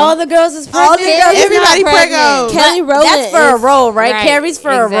now. All the girls is pregnant. All the girls is Everybody not pregnant. Kelly But Rowland. that's for a is- role, right? Right, Carrie's for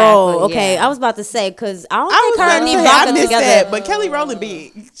exactly, a role. Okay, yeah. I was about to say because I don't I think was her gonna and say, Ibaka I missed together. that, but Kelly Rowland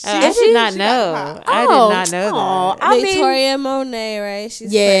big. I did not know. I did not know Oh, that. I mean, Victoria Monet, right?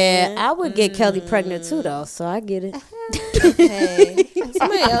 She's yeah, pregnant. I would get Kelly pregnant too, though. So I get it. Hey,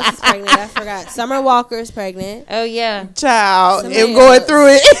 somebody else is pregnant. I forgot. Summer Walker's pregnant. Oh yeah. Child, Somebody and going else. through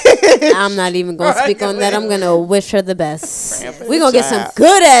it. I'm not even gonna speak on that. I'm gonna wish her the best. Praying for We're the gonna get some child.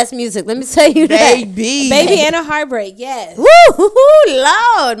 good ass music. Let me tell you that. Baby. Baby and a Heartbreak. Yes. Woo,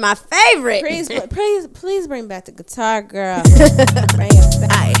 Lord, my favorite. Please bring back the guitar, girl. Bring it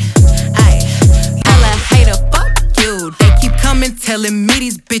back. Hella hater, fuck you. They keep coming telling me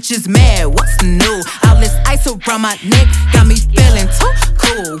these bitches mad. What's new? All this ice around my neck got me feeling too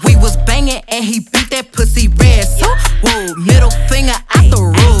cool. We was banging and he beat that pussy red. So, whoa, middle finger out the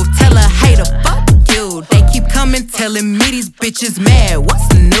roof. Tell a hater, fuck you. They keep coming telling me these bitches mad.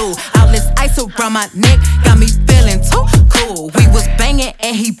 What's new? All this ice around my neck got me feeling too cool. We was banging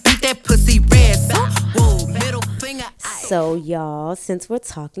and he beat that pussy red. So, whoa, middle finger. So, y'all, since we're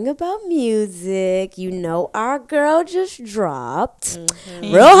talking about music, you know our girl just dropped.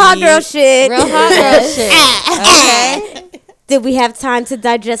 Real hot girl shit. Real hot girl shit. Okay. Did we have time to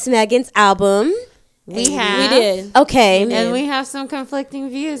digest Megan's album? We have. We did. Okay. And we have some conflicting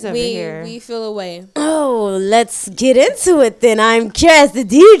views over here. We feel away. Oh, let's get into it then. I'm curious, the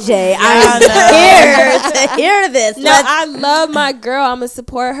DJ. I'm here to hear this. No, I love my girl. I'm gonna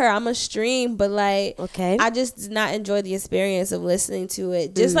support her. I'm gonna stream, but like, Okay. I just did not enjoy the experience of listening to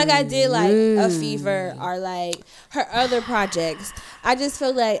it. Just like I did like A Fever or like her other projects. I just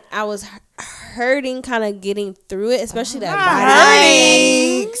feel like I was hurting, kind of getting through it, especially that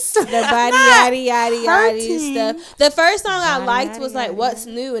body yaddy stuff. The first song I liked was like "What's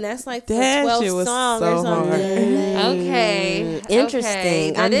New," and that's like the That 12th shit was song so or something. hard. Okay. Interesting. Okay.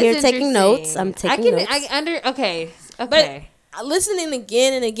 I'm That here is taking notes. I'm interesting. taking notes. Okay. But listening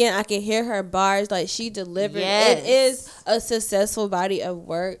again and again, I can hear her bars. Like she delivered. Yes. It is a successful body of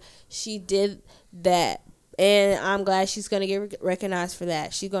work. She did that, and I'm glad she's gonna get recognized for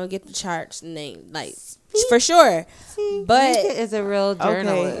that. She's gonna get the charts name, like for sure. But Mika is a real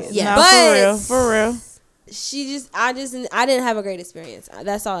journalist. Okay. Yeah. No, But- for real. I didn't have a great experience.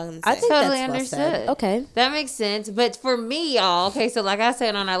 That's all I'm saying. I think Totally that's well said. understood. Okay. That makes sense. But for me, y'all, okay, so like I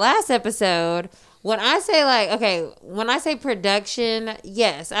said on our last episode, when I say production,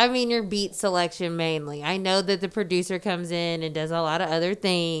 yes, I mean your beat selection mainly. I know that the producer comes in and does a lot of other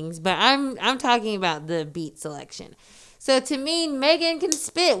things, but I'm talking about the beat selection. So to me, Megan can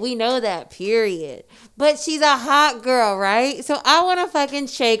spit. We know that, period. But she's a hot girl, right? So I want to fucking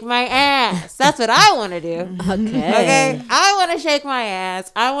shake my ass. That's what I want to do. Okay? I want to shake my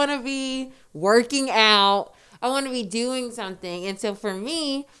ass. I want to be working out. I want to be doing something. And so for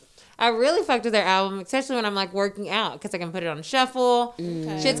me, I really fucked with their album, especially when I'm like working out, because I can put it on shuffle.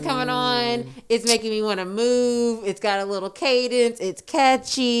 Shit's coming on. It's making me want to move. It's got a little cadence. It's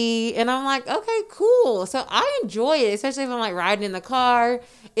catchy. And I'm like, okay, cool. So I enjoy it, especially if I'm like riding in the car.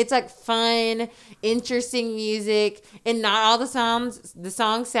 It's like fun, interesting music, and not all the songs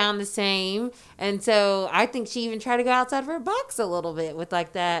sound the same. And so I think she even tried to go outside of her box a little bit with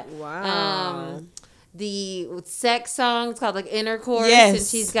like that. Wow. The sex song, it's called like Intercourse, Yes. and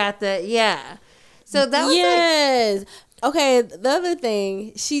she's got so that was Yes. Okay, the other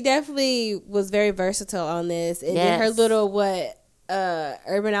thing, she definitely was very versatile on this. And then her Yes. little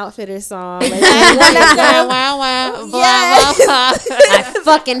Urban Outfitters song. Like, wow, wow, wow, blah, blah, blah. I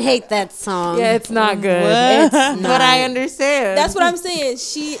fucking hate that song. Yeah, it's not good. What? But I understand. that's what I'm saying.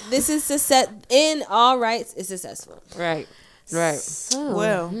 This is success in all rights is successful. right. So,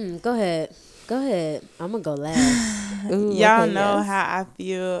 Well. go ahead. I'm gonna go last. Ooh, Y'all okay, know yes. how I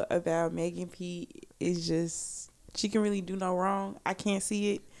feel about Megan P. It's just she can really do no wrong. I can't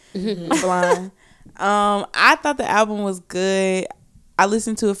see it. I'm blind. I thought the album was good. I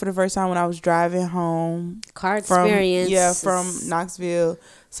listened to it for the first time when I was driving home Car experience. from Knoxville.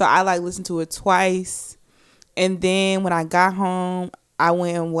 So I like listened to it twice. And then when I got home, I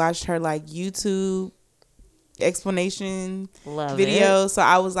went and watched her like YouTube explanation Love video. So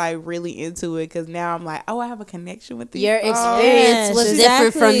I was like really into it because now I'm like, oh, I have a connection with these Your songs. experience was Exactly.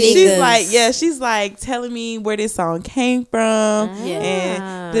 different from She's She's like telling me where this song came from Yeah.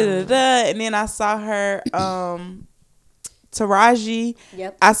 and da da da. And then I saw her Taraji.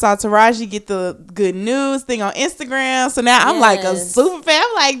 Yep. I saw Taraji get the good news thing on Instagram. So now I'm like a super fan.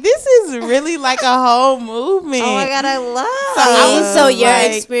 I'm like, this is really like a whole movement. Oh my God, I love. So your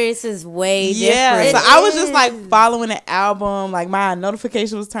like, experience is way yeah. different. So I was just like following the album. Like my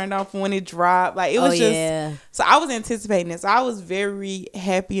notification was turned off when it dropped. Like it was so I was anticipating it. So I was very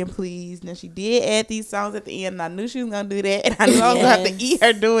happy and pleased. And she did add these songs at the end. And I knew she was gonna do that. And I knew I was gonna have to eat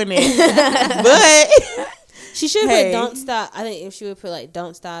her doing it. But she should put Don't Stop. I think if she would put like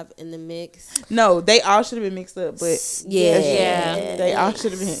Don't Stop in the mix. No, they all should have been mixed up. But yeah, they all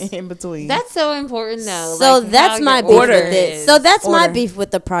should have been in between. That's so important though. So like, that's my beef with it. So that's my beef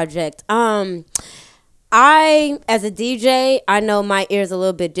with the project. I, as a DJ, I know my ear is a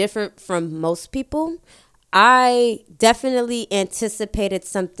little bit different from most people. I definitely anticipated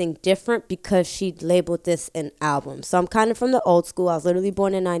something different because she labeled this an album. So I'm kind of from the old school. I was literally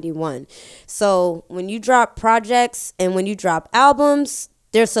born in 91. So when you drop projects and when you drop albums,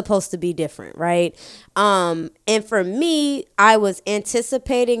 they're supposed to be different, right? And for me, I was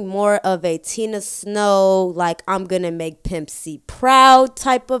anticipating more of a Tina Snow, like I'm gonna make Pimp C proud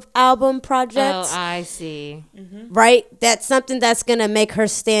type of album project. Oh, I see. Mm-hmm. Right? That's something that's gonna make her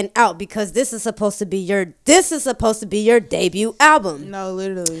stand out because this is supposed to be your debut album. No,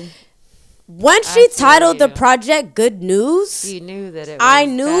 literally. Once she titled the project "Good News," you knew that it was I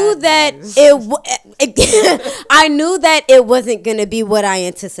knew that news. I knew that it wasn't gonna be what I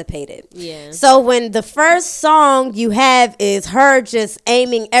anticipated. Yeah. So when the first song you have is her just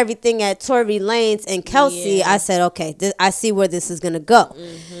aiming everything at Tory Lanez and Kelsey, I said, okay, I see where this is gonna go.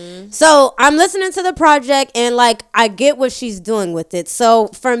 Mm-hmm. So I'm listening to the project and like I get what she's doing with it. So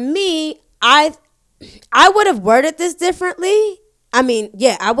for me, I would have worded this differently. I mean,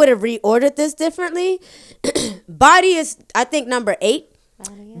 yeah, I would have reordered this differently. Body is, I think, number 8.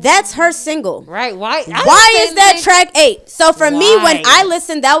 That's her single. Right. Why is that track 8? So for me, when I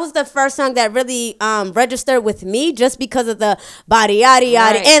listened, that was the first song that really registered with me just because of the body yada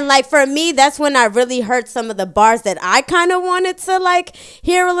yada. Right. And like for me, that's when I really heard some of the bars that I kind of wanted to like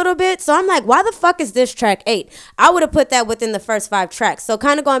hear a little bit. So I'm like, why the fuck is this track 8? I would have put that within the first 5 tracks. So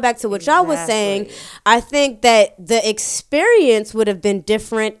kind of going back to what y'all was saying, I think that the experience would have been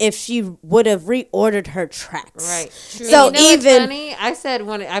different if she would have reordered her tracks. Right. True. So you know even what's funny? I said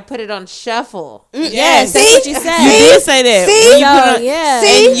when I put it on shuffle. Yes, that's what you said. You did say that. See?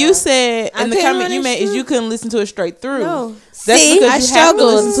 And you said in the comment you made is you couldn't listen to it straight through. No. That's because you have to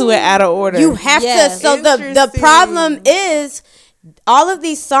listen to it out of order. You have to. So the problem is all of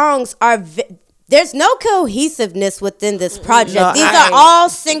these songs are there's no cohesiveness within this project. No, these are all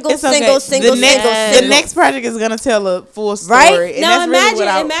single. The next project is gonna tell a full story. Right? And now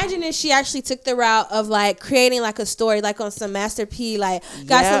that's imagine if she actually took the route of like creating like a story, like on some Master P, like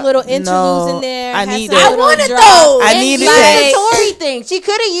got some little interludes in there. I wanted those. I needed the Tory thing. She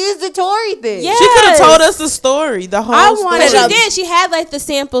could have used the Tory thing. Yes. She could have told us the story, the whole story. But she did. She had like the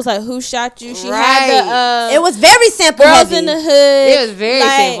samples, like Who Shot You. She had the. It was very sample Girls heavy. in the Hood. It was very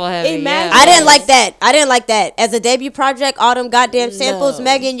sample heavy. I didn't like that. As a debut project, all them goddamn samples. No.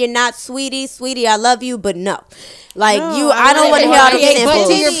 Megan, you're not sweetie, I love you, but no. Like I don't want to hear all them samples. But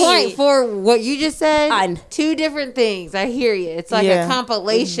to your point, for what you just said, 2 different things. I hear you. It's like a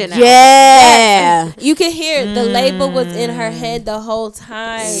compilation. Yeah. You could hear the label was in her head the whole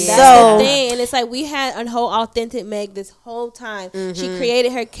time. That's the thing. And it's like we had a whole authentic Meg this whole time. Mm-hmm. She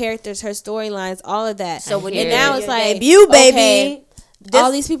created her characters, her storylines, all of that. So and now it's like debut, baby.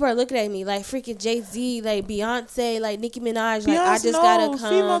 All these people are looking at me like freaking Jay-Z, like Beyonce, like Nicki Minaj. Like I just gotta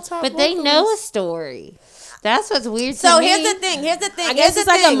come. But they know a story. That's what's weird to me. So here's the thing. I guess it's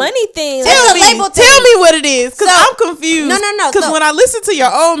like a money thing. Tell me what it is, because I'm confused. No. Because when I listen to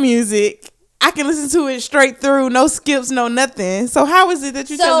your old music, I can listen to it straight through, no skips, no nothing. So how is it that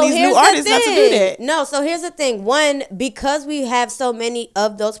you tell these new artists not to do that? No, so here's the thing. One, because we have so many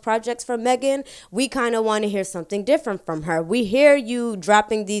of those projects from Megan, we kind of want to hear something different from her. We hear you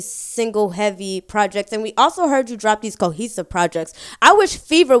dropping these single heavy projects, and we also heard you drop these cohesive projects. I wish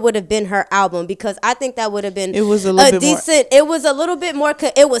Fever would have been her album, because I think that would have been it was a little bit more.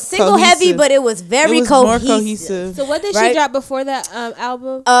 It was single heavy, but it was very cohesive. So what did she drop before that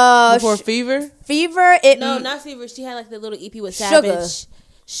album? Before Fever? Fever, not Fever. She had like the little EP with Savage.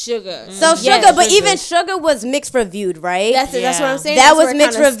 Sugar. So Sugar, but even Sugar was mixed reviewed, right? That's what I'm saying. That was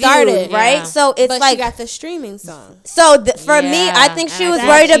mixed reviewed, right? Yeah. So it's but like she got the streaming song. So for me, I think she was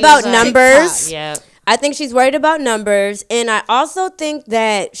worried about numbers. Yeah. I think she's worried about numbers, and I also think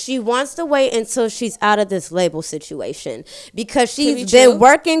that she wants to wait until she's out of this label situation because she's been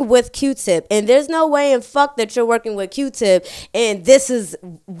working with Q-Tip, and there's no way in fuck that you're working with Q-Tip, and this is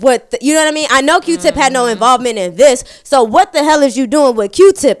what you know what I mean. I know Q-Tip had no involvement in this, so what the hell is you doing with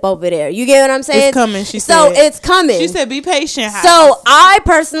Q-Tip over there? You get what I'm saying? It's coming. She said. So it's coming. She said, "Be patient." So I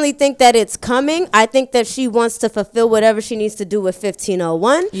personally think that it's coming. I think that she wants to fulfill whatever she needs to do with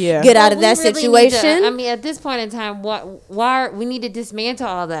 1501. Yeah. Get out of that situation. I mean, at this point in time, why we need to dismantle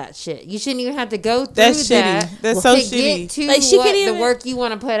all that shit? You shouldn't even have to go through That's that. shitty. That's so to shitty. Get to Like, she could the work you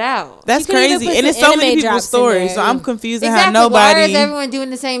want to put out. That's You could even crazy, put and it's some so many anime people's drops in stories. there. So I'm confused Exactly. how nobody. Why is everyone doing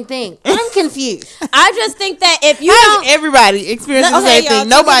the same thing? I'm confused. I just think that if you How's don't, everybody experiencing the Okay, same y'all, thing?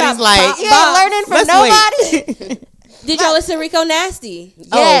 talk Nobody's about like, Bob- learning from let's nobody. wait. Did y'all listen to Rico Nasty?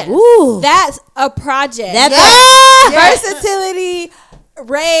 Yes. ooh, That's a project. that's Versatility,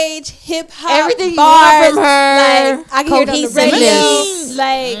 rage, hip hop, Everything you bars, want from her. Like I can hear it on the radio. Cohesiveness.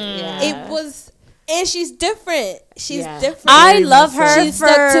 Like Yeah. it was, and she's different. She's Yeah. different. I love her She for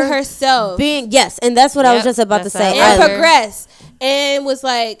stuck to herself being and that's what I was Yep, just about to that's say. how I and love her. progress. And was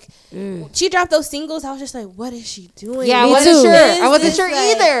like, she dropped those singles. I was just like, what is she doing? Yeah, I Me wasn't too. sure. This I wasn't is sure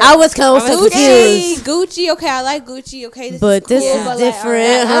like- either. I was kind of Gucci, confused, Gucci. Okay, I like Gucci. Okay, this but is this cool, is but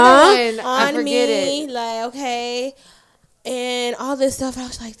different, like, That huh? other one, I on forget me, it. like okay, and all this stuff. I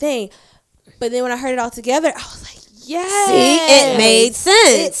was like, dang. But then when I heard it all together, I was like, yes. See, it made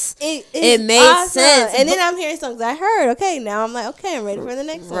sense. It made awesome. sense. And then I'm hearing songs I heard. Okay, now I'm like, okay, I'm ready for the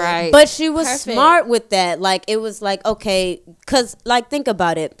next one. Right. But she was Perfect. smart with that. Like, it was like, okay, because, like, think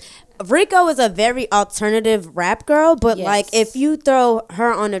about it. Rico is a very alternative rap girl, but Yes. like if you throw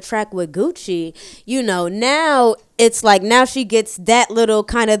her on a track with Gucci, you know, now it's like now she gets that little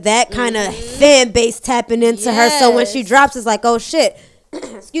kind of fan base tapping into her. So when she Yes. drops, it's like, oh shit.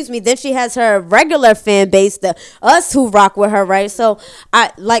 Excuse me. Then she has her regular fan base, us who rock with her, right? So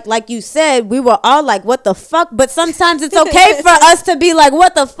I like you said, we were all like, "What the fuck?" But sometimes it's okay for us to be like,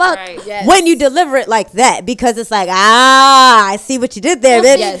 "What the fuck?" Right. Yes. When you deliver it like that, because it's like, I see what you did there,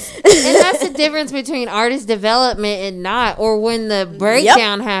 bitch. Yes. And that's the difference between artist development and not, or when the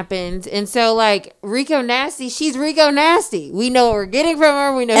breakdown happens. And so, like Rico Nasty, she's Rico Nasty. We know what we're getting from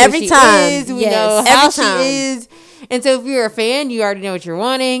her. We know Every who she time. is. We Yes. know how Every time. she is. And so, if you're a fan, you already know what you're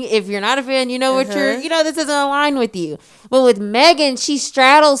wanting. If you're not a fan, you know what you're. You know this doesn't align with you. But with Megan, she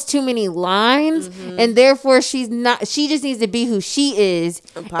straddles too many lines, and therefore she's not. She just needs to be who she is,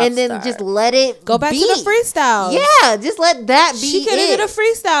 pop and then star. just let it Go back be. to the freestyle. Yeah, just let that be. She could have it. did a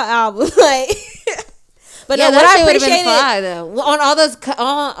freestyle album, like. But Yeah, no, what that I shit would've appreciated, been fly though. Well, on all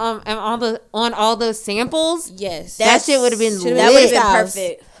those, on all those samples, yes, that shit would have been Should've lit. That would have been Freestyles.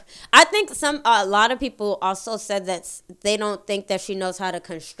 perfect. I think a lot of people also said that they don't think that she knows how to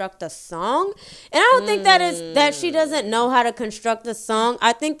construct a song, and I don't think that she doesn't know how to construct a song.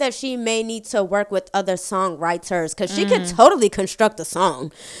 I think that she may need to work with other songwriters because she could totally construct a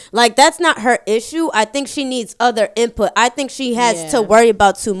song. Like that's not her issue. I think she needs other input. I think she has to worry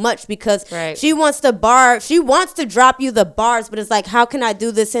about too much because she wants to drop you the bars, but it's like, how can I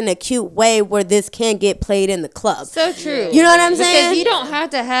do this in a cute way where this can get played in the club? So true. You know what I'm saying? Because you don't have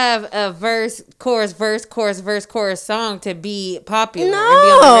to have a verse, chorus song to be popular. and be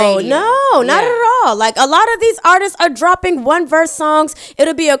on the radio. No, not at all. Like a lot of these artists are dropping one verse songs.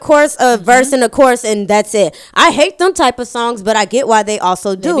 It'll be a chorus, a verse, and a chorus, and that's it. I hate them type of songs, but I get why they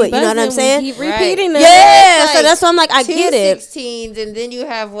also do it. You know what I'm saying? Keep repeating them. Yeah, It's so that's why I'm like, I get it. 16s, and then you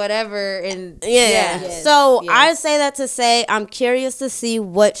have whatever, and So I say that to say I'm curious to see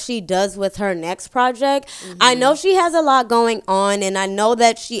what she does with her next project. I know she has a lot going on, and I know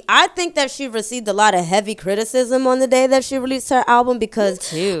that I think that she received a lot of heavy criticism on the day that she released her album because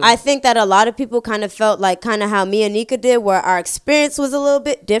I think that a lot of people kind of felt like kind of how me and Nika did, where our experience was a little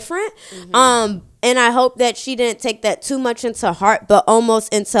bit different. And I hope that she didn't take that too much into heart, but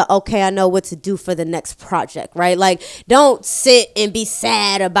almost into, okay, I know what to do for the next project, right? Like, don't sit and be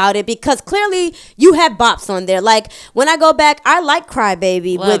sad about it because clearly you have bops on there. Like, when I go back, I like Cry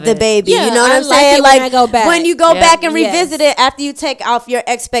Baby with the baby. Yeah, you know what I I'm like saying? it Like, when I go back. when you go back and Yes. revisit it after you take off your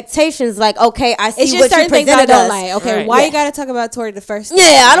expectations, like, okay, I see It's just what you certain things I presented don't us. like. Okay, Right. why Yeah. you gotta talk about Tori the first?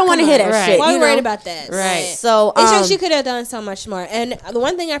 Yeah, I don't Come want to hear on. that Right. shit. Why you are we worried know? about that? Right. So, It's just she could have done so much more. And the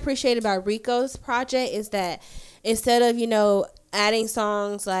one thing I appreciate about Rico's project is that instead of, adding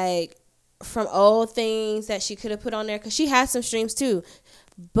songs like from old things that she could have put on there, because she has some streams too,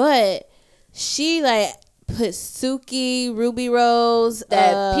 but she like put Suki, Ruby Rose,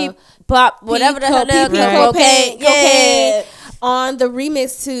 that pop, whatever the hell they're cocaine, on the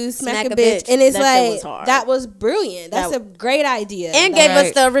remix to Smack a a Bitch. Bitch. And it's That shit like, was hard. that was brilliant. That's That- a great idea. And gave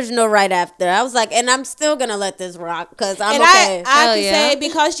us the original right after. I was like, and I'm still gonna let this rock because I'm and okay. I Hell can yeah. say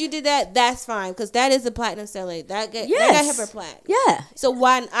because you did that, that's fine because that is a platinum selling. That got her plaque. Yeah. So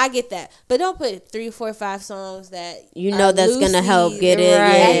why I get that, but don't put 3, 4, 5 songs that You know that's gonna help get it.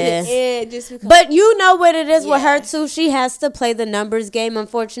 Right. Yeah. Just because. But you know what it is with Yeah. her too. She has to play the numbers game,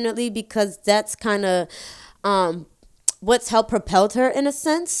 unfortunately, because that's kind of what's helped propelled her in a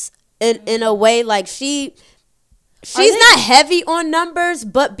sense. In a way, like she's not heavy on numbers,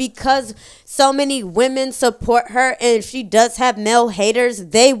 but because so many women support her and she does have male haters,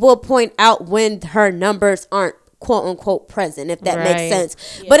 they will point out when her numbers aren't quote unquote present, if that makes Right. sense.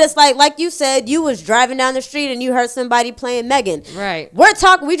 But it's like you said, you was driving down the street and you heard somebody playing Megan. Right.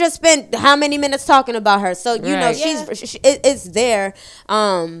 We just spent how many minutes talking about her, so you know Right. it's there.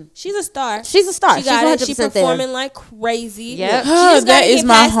 she's a star. She's a star. She got it. She's She 100% there. performing like crazy. Yep. She just That gotta is get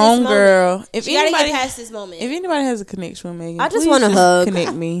my past this homegirl. moment. If She gotta anybody, get past this moment. if anybody has a connection with Megan, I just please want a hug.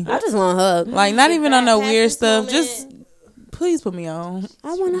 Connect me. I just want a hug. Like not even on no past weird this stuff. moment. Just please put me on.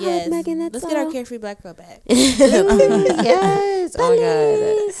 I want to Yes. hug Megan. That's Let's all. get our Carefree Black Girl back. Yes. Oh my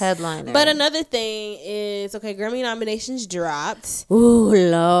god. Headliner. But another thing is, okay, Grammy nominations dropped. Ooh,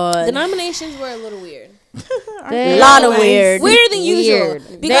 Lord. The nominations were a little weird. A lot of weird. Weirder than usual.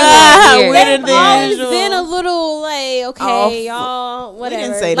 Weird. Because Weird. weirder they've than always usual. been a little like, okay, Off. y'all, whatever.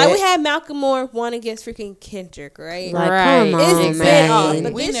 didn't say like that. we had Malcolm Moore won against freaking Kendrick, right? Like, Right. come It's on, been man. off.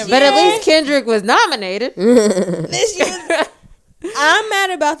 But We this never- year, But at least Kendrick was nominated. this year, I'm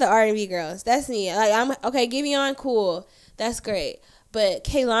mad about the R&B girls. That's me. Like, I'm okay. Giveon, cool. That's great. But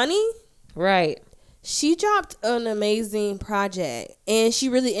Kehlani, Right. she dropped an amazing project, and she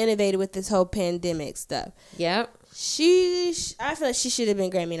really innovated with this whole pandemic stuff. Yep. I feel like she should have been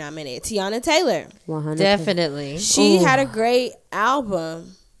Grammy nominated. Tiana Taylor, 100%. Definitely. she had a great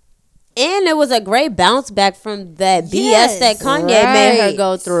album. And it was a great bounce back from that BS Yes. that Kanye made her Right.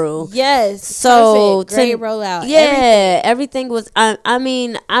 go through. Yes, So perfect. Great to- rollout. Yeah, everything was. I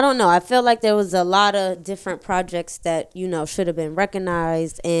mean, I don't know. I feel like there was a lot of different projects that should have been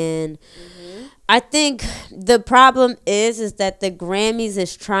recognized, and I think the problem is that the Grammys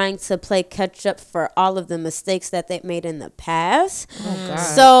is trying to play catch up for all of the mistakes that they made in the past.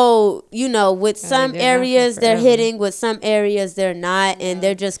 So with some did that areas they're forever. hitting, with some areas they're not, and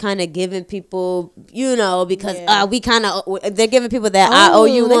they're just kind of giving people, because we kind of they're giving people that I owe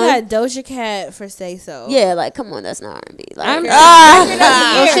you They one. got Doja Cat for Say So. Yeah, like come on, that's not R&B. Like, I'm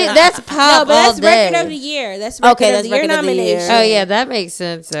Well, that's pop No, but all that's day. record of the year. That's record Okay, of that's the year record of the year. nomination. Oh yeah, that makes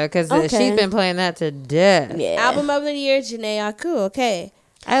sense though, because Okay. she's been playing that to death. yeah. Album of the year, Janae Aku. Okay,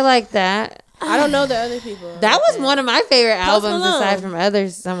 I like that. I don't know the other people. That was one of my favorite albums Malone. aside from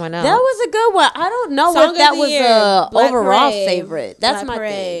someone else. That was a good one. I don't know Song if that of the was year, a Black overall Parade. favorite. That's Black my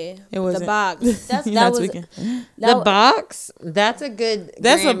Parade. thing. It wasn't. The box. That's You're that not was tweaking. The Box. That's a good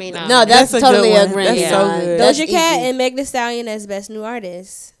That's a- Grammy nom. no. That's a totally good a one. Grammy. That's so nod. good. That's Doja Cat easy. and Meg Thee Stallion as best new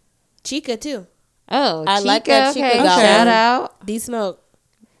artist. Chica too. Oh, I like that Chica Okay, got shout one. out. D Smoke.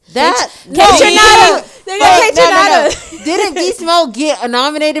 That They got Didn't D Smoke get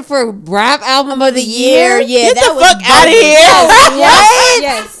nominated for Rap Album of the Year? Yeah, Get the fuck out of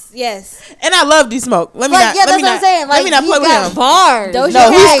here. Yes. And I love D Smoke. Let me Like, not. yeah, let me that's what I'm not. saying. Like, Let me not he play with got him. bars. Doja No,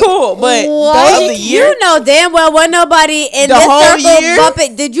 Cat. he's cool, but What? of the year. You know damn well wasn't nobody in The this whole circle year? bump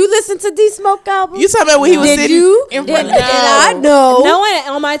it. Did you listen to D Smoke album? You talking about when he was Did sitting you? in Did, front of did I know? No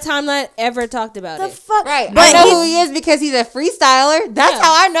one on my timeline ever talked about The it. fuck? Right. But I know he's- who he is because he's a freestyler. That's Yeah.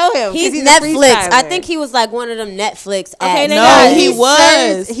 how I know him. 'cause He's a Netflix. I freestyler. think he was like one of them Netflix. Okay, acts. they No, got- he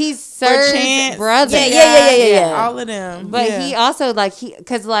was. He's For Sir's Chance. brother. Yeah. All of them. But yeah. he also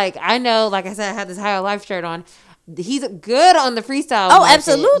because I know, like I said, I had this Higher Life shirt on. He's good on the freestyle. Oh, market.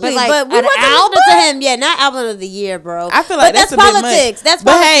 absolutely. But, But we an wasn't album. listening to him. Yeah, not album of the year, bro. I feel like but that's a bit much. politics. That's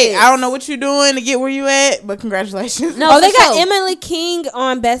but politics. hey, I don't know what you're doing to get where you at, but congratulations. No, Oh, for they got sure. Emily King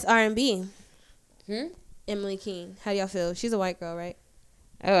on Best R&B. Emily King. How do y'all feel? She's a white girl, right?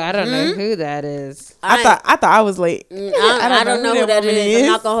 Oh, I don't know who that is. I thought I was late. I don't know who that woman is. I'm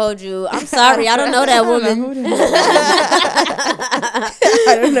not gonna hold you. I'm sorry. I don't know that woman. I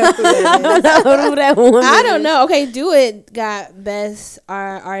don't know who that is. I don't know who that woman I don't is. know. Okay, Do It got Best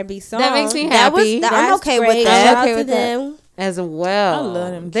R&B song. That makes me That was- happy. that- I'm That's okay with great. that. Shout I'm okay out with to that. them. as well. I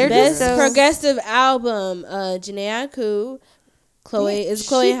love them They're kids. just Best so progressive album, Janae Aku. Chloe is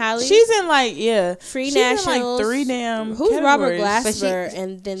Chloe and Halle. She's in like Free she's Nationals. in like 3 damn. Who's Robert categories. Glasper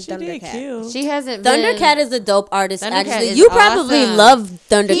and then She did Thundercat? kill. She hasn't Thundercat been. is a dope artist. Thundercat Actually, is you probably awesome. love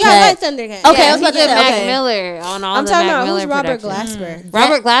Thundercat. Yeah, I like Thundercat. Okay, Yeah, I was about he to did say, Mac okay. Miller on all I'm the talking Mac about Miller who's Robert productions. Glasper.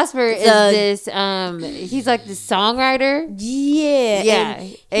 Robert Glasper is the- this. He's like the songwriter. Yeah, Yeah,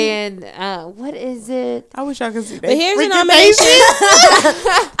 and what is it? I wish I could see that. But here's the freaking nomination.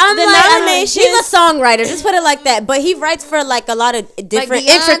 I'm The like, nominations- he's a songwriter. Just put it like that. But he writes for like a lot of different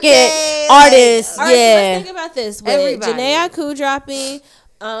Beyonce, intricate like- artists. All right, so Yeah. let's think about this. With Everybody. Janae Aiko dropping,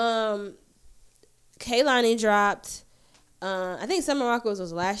 Kehlani dropped. I think Summer Walker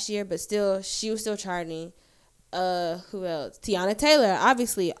was last year, but still, she was still charting. Who else? Tiana Taylor.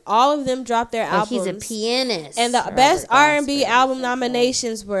 Obviously, all of them dropped their Oh, albums. he's a pianist. And the Robert best R&B Glasper. album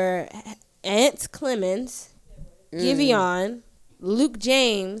nominations were Ant Clemens, Giveon, Luke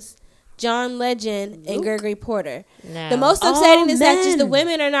James, John Legend, and Gregory Porter. No. The most upsetting is that just the men.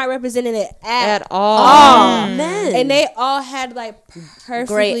 women are not represented at all. all. Men. And they all had like perfectly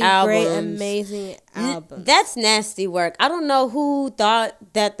great, albums. amazing albums. That's nasty work. I don't know who thought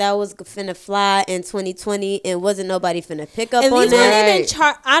that was finna fly in 2020 and wasn't nobody finna pick up And on these weren't that. even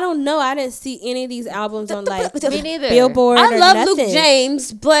chart. I don't know. I didn't see any of these albums on like Me neither. Billboard. I or love nothing. Luke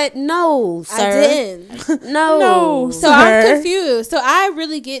James, but no, sir. I didn't. No. No, So I'm confused. So I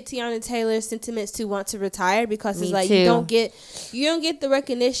really get Tiana Taylor's sentiments to want to retire because it's Me like too. you don't get the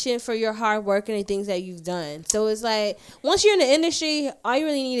recognition for your hard work and the things that you've done. So it's like once you're in the industry, all you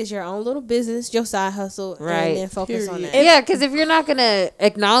really need is your own little business, your side hustle, Right. and then focus on that. Yeah, because if you're not gonna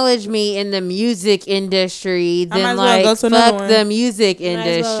acknowledge me in the music industry, I might then as well like go to another fuck one. the music Might as well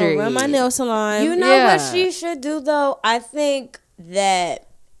industry. run my nail salon. You know Yeah. what she should do though? I think that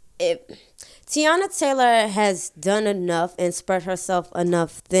Tiana Taylor has done enough and spread herself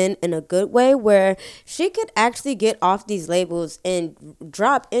enough thin in a good way where she could actually get off these labels and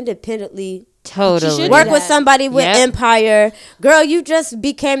drop independently. Totally. should Work do with that. somebody with Yep. Empire. Girl, you just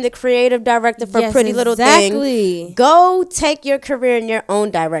became the creative director for Yes, Pretty Little exactly. Thing. Go take your career in your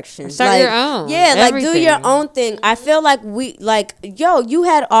own direction. Start your own. Yeah, like do your Everything. own thing. I feel like you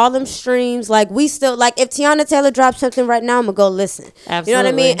had all them streams. Like we still, like if Tiana Taylor drops something right now, I'm gonna go listen. You know what I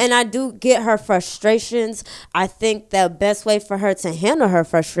Absolutely. mean? And I do get her frustrations. I think the best way for her to handle her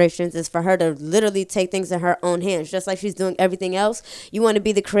frustrations is for her to literally take things in her own hands, just like she's doing everything else. You want to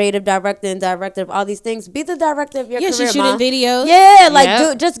be the creative director and director of all these things. Be the director of your Yeah, career, she's shooting Ma. videos. Yeah, like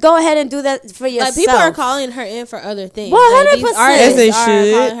Yep. just go ahead and do that for yourself. Like people are calling her in for other things. 100%. Like, these artists As they are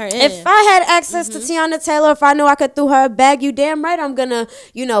should. calling her in. If I had access to Tiana Taylor, if I knew I could throw her a bag, you damn right I'm gonna,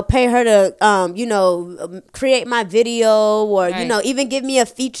 pay her to, create my video or, Right. even give me a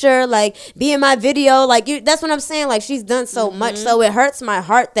feature, like be in my video. Like that's what I'm saying. Like she's done so much. So it hurts my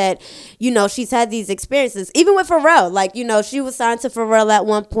heart that, she's had these experiences. Even with Pharrell, like, she was signed to Pharrell at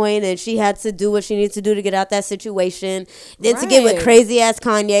one point and she had to do what she needed to do to get out that situation. Then to get with Right. crazy ass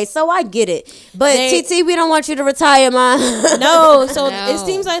Kanye. So I get it. But TT, we don't want you to retire, man. No, so No. it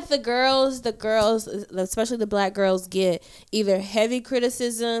seems like the girls, especially the black girls, get either heavy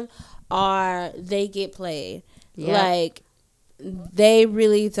criticism or they get played. Yeah. Like they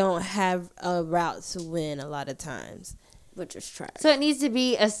really don't have a route to win a lot of times. Which is trash. So it needs to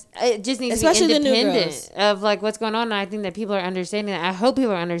be it just needs Especially to the be new independent girls. of like what's going on. And I think that people are understanding that. I hope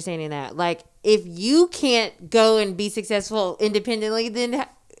people are understanding that. Like if you can't go and be successful independently, then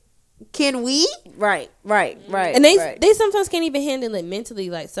can we? Right. And they sometimes can't even handle it mentally.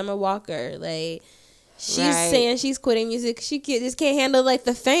 Like Summer Walker, like she's Right. saying she's quitting music. She just can't handle like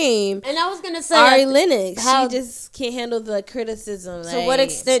the fame. And I was gonna say, Ari Lennox, how- she just can't handle the criticism. to what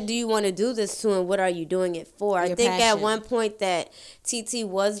extent do you want to do this to, and what are you doing it for? I Your think at passion. one point that TT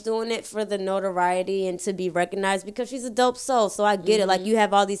was doing it for the notoriety and to be recognized because she's a dope soul. So I get it. Like you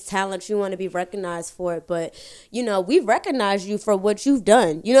have all these talents, you want to be recognized for it, but we recognize you for what you've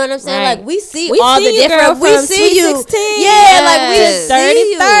done. You know what I'm saying? Right. Like we see We all see the you, different. girl, We from see Sweet you. 16. Yeah, like we Yes.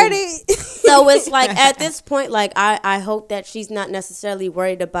 see you. 30. So it's like at this point, like I hope that she's not necessarily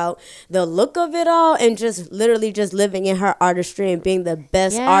worried about the look of it all and just literally just living in her artistry and being the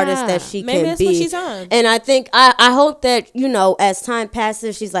best Yeah. artist that she Maybe can that's be. what she's on. And I think I hope that as time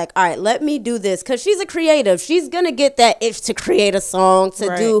passes, she's like, all right, let me do this because she's a creative. She's gonna get that itch to create a song, to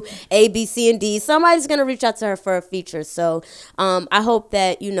Right. do A, B, C, and D. Somebody's gonna reach out to her for a feature. So I hope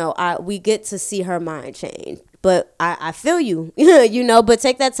that we get to see her mind change. But I feel you, but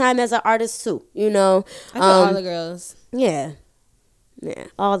take that time as an artist too, I feel all the girls. Yeah. Yeah,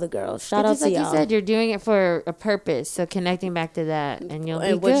 all the girls. Shout But out just to like y'all. you said, you're doing it for a purpose. So connecting back to that, and you'll be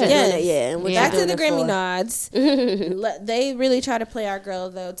And what you're good. doing Yes. it- yeah, and what Yeah. Back you're to the doing it Grammy for. nods. They really try to play our girl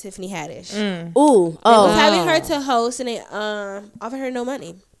though, Tiffany Haddish. Ooh, Was oh, having her to host, and they offered her no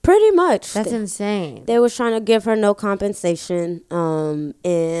money. pretty much. That's insane. They was trying to give her no compensation,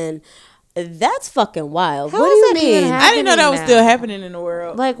 and that's fucking wild. How What do is you that even mean? I didn't know that was now? still happening in the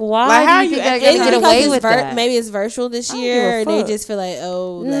world. Like, why Like, how do you you think they're acting gonna like get away it's with that? maybe it's virtual this I don't year, give a and they fuck. just feel like,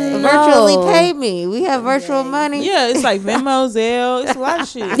 oh, No. like, Virtually pay me. We have virtual money. Yeah, it's like Venmo, Zelle. It's a lot of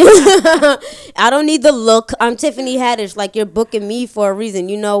shit. I don't need the look. I'm Tiffany Haddish. Like, you're booking me for a reason.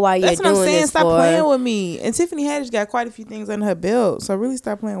 You know why That's you're what I'm doing saying. this Stop for. playing with me. And Tiffany Haddish got quite a few things under her belt, so really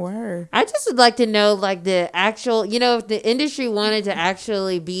stop playing with her. I just would like to know, like, the actual, if the industry wanted to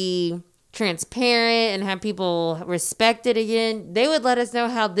actually be transparent and have people respect it again, they would let us know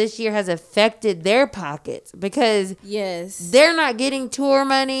how this year has affected their pockets, because yes, they're not getting tour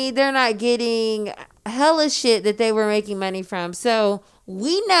money. They're not getting hella shit that they were making money from. So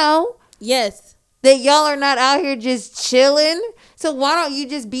we know yes. that y'all are not out here just chilling. So why don't you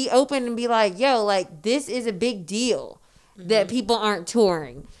just be open and be like, yo, like, this is a big deal that people aren't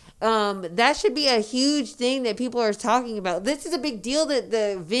touring. That should be a huge thing that people are talking about. This is a big deal that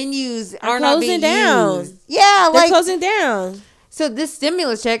the venues are not being closing down. used. Yeah, They're like, closing down. so this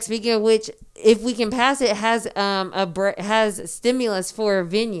stimulus check, speaking of which, if we can pass it, has has stimulus for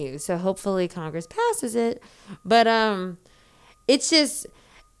venues. So hopefully Congress passes it. But it's just,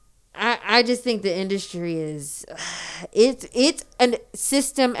 I just think the industry is, it's a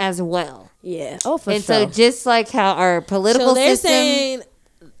system as well. Yeah. Oh, for And sure. so just like how our political So they're system, saying,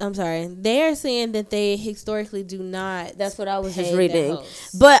 I'm sorry, they are saying that they historically do not. That's what I was pay just the reading.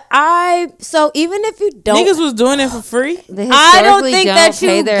 hosts. But even if you don't, Niggas was doing it for free. they I don't historically think don't that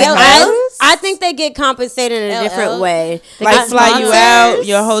pay you their get. hosts. I think they get compensated in a different way. They Like got fly you sponsors. out,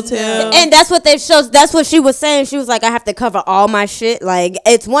 your hotel. And that's what they shows. That's what she was saying. She was like, I have to cover all my shit. Like,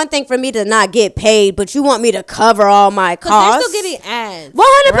 it's one thing for me to not get paid, but you want me to cover all my Because costs. they're still getting ads.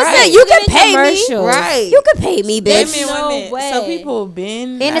 100%. Right. You They're can getting pay me. commercials. Right. You can pay me, Wait a bitch. minute, No wait a minute. way. So people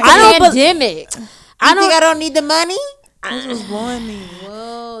been. And it's I a don't bel- pandemic. I You think don't. I don't need the money? This was blowing me.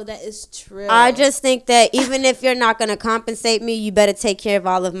 Whoa, that is true. I just think that even if you're not going to compensate me, you better take care of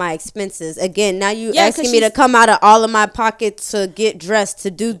all of my expenses. Again, now you Yeah, asking 'cause me to she's- come out of all of my pockets to get dressed,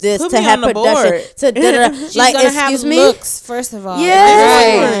 to do this, Put to me have on the production, board. to da-da-da. She's like, gonna excuse have me. looks, first of all.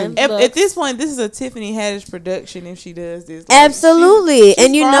 Yeah. Right. At this point, this is a Tiffany Haddish production if she does this. Like, Absolutely. she's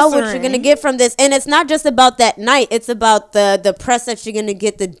And you know what you're sponsoring. going to get from this. And it's not just about that night. It's about the press that you're going to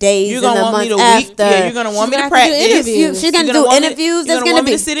get the days You're and gonna the want me months to after. Yeah, you're gonna want me gonna to have to do practice. interviews. She's gonna You're do want me- interviews. You're There's gonna gonna want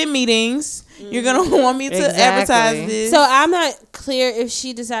me be- to sit in meetings. You're gonna want me to Exactly. advertise this. So I'm not clear if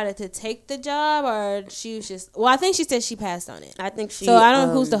she decided to take the job or she was just. Well, I think she said she passed on it. I think she. So I don't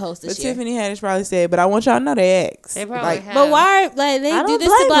know who's the host but this year. Tiffany Haddish probably said, but I want y'all to know they asked. They probably Like, have. But why? Like they I do don't this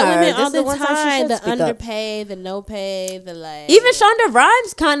to blame black her. women This all the is one time she time. should The speak up. underpay, the no pay, the like. Even Shonda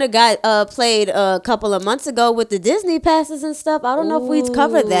Rhimes kind of got played a couple of months ago with the Disney passes and stuff. I don't know if we'd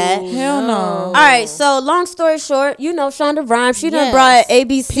covered that. hell no. All right, so long story short, Shonda Rhimes, she done Yes. brought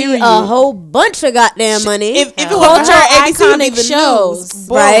ABC Period. a whole bunch of goddamn money. If it was Culture her, ABC would be iconic the shows. news.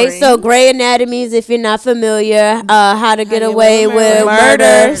 Right, Boring. so Grey Anatomies, if you're not familiar, How to Get Get Away Away with with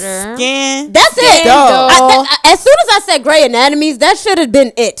Murder. Scan. That's it. Dog. As soon as I said Grey Anatomies, that should have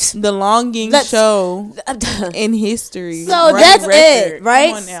been it. The longing Let's- show in history. So Running that's record. it, right?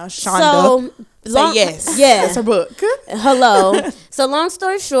 Come on now, Shonda. So Say yes. Yeah. That's her book. Hello. So long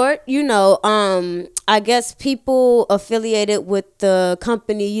story short, I guess people affiliated with the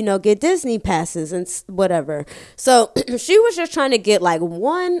company, get Disney passes and whatever. So she was just trying to get like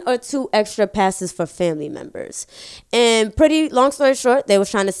 1 or 2 extra passes for family members. And pretty long story short, they was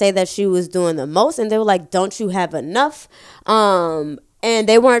trying to say that she was doing the most, and they were like, don't you have enough? And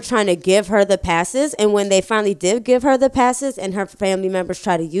they weren't trying to give her the passes. And when they finally did give her the passes and her family members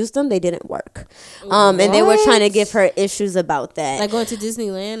tried to use them, they didn't work. And they were trying to give her issues about that. like going to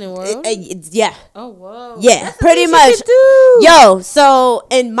Disneyland and World. Yeah. Oh whoa. Yeah, pretty much. Yo, so,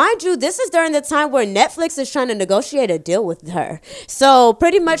 and mind you, this is during the time where Netflix is trying to negotiate a deal with her. So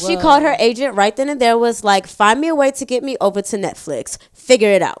pretty much she called her agent right then and there, was like, find me a way to get me over to Netflix. Figure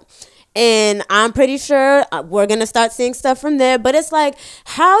it out. And I'm pretty sure we're going to start seeing stuff from there. But it's like,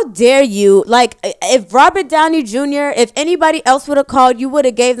 how dare you? Like, if Robert Downey Jr., if anybody else would have called, you would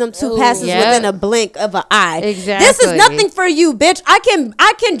have gave them 2 passes within a blink of an eye. Exactly. This is nothing for you, bitch. I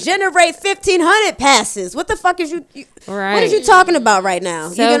can generate 1,500 passes. What the fuck is you Right. What are you talking about right now?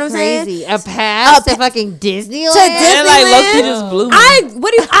 So you know what I'm saying? crazy. A pass to fucking Disneyland? To And like Disneyland? Loki just blew me.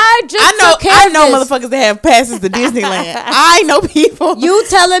 I know motherfuckers that have passes to Disneyland. I know people. You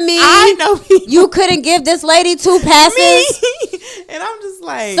telling me I know people. you couldn't give this lady 2 passes? Me. And I'm just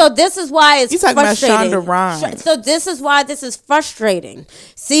like, So this is why it's you talking about frustrating. Shonda Rhimes. So this is why this is frustrating.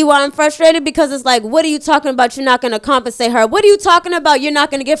 See why I'm frustrated? Because it's like, what are you talking about? You're not going to compensate her. What are you talking about? You're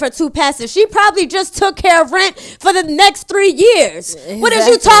not going to give her 2 passes. She probably just took care of rent for the next 3 years. Exactly. What is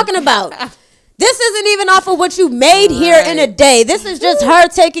you talking about? This isn't even off of what you made here in a day. This is just her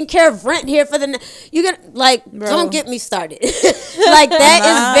taking care of rent here for the. You get like, bro. Don't get me started. Like that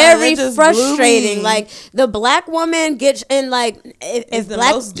is very frustrating. Like the black woman gets in like it's the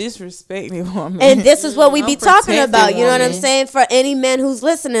black, most disrespected woman. and this is what we be talking about. You know what I'm woman. saying? For any man who's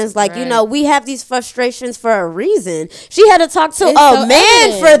listening, it's like you know we have these frustrations for a reason. She had to talk to a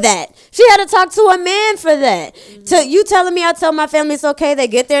man for that. She had to talk to a man for that. To you telling me I tell my family it's okay, they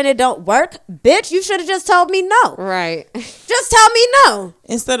get there and it don't work. Bitch, you should have just told me no. Right. Just tell me no.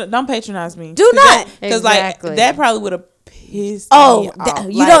 Instead of, don't patronize me. Do not. Because Exactly. like that probably would have pissed me off.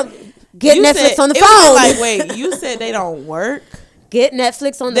 You don't get you Netflix said, on the it was phone. like, wait, you said they don't work? Get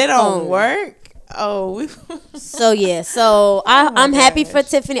Netflix on the They phone. don't work? Oh, So yeah, so I'm happy for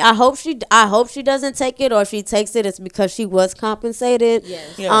Tiffany. I hope she doesn't take it, or if she takes it, it's because she was compensated.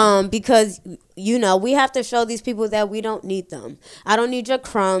 Yes. Yeah. Because you know we have to show these people that we don't need them. I don't need your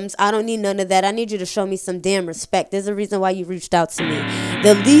crumbs. I don't need none of that. I need you to show me some damn respect. There's a reason why you reached out to me.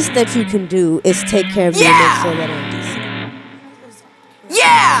 The least that you can do is take care of me and make sure that I'm decent.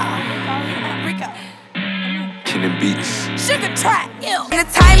 Yeah! Killing beats. Sugar trap, ew. The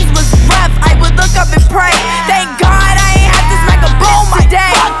times was rough, I would look up and pray. Thank God I ain't have to smack a bitch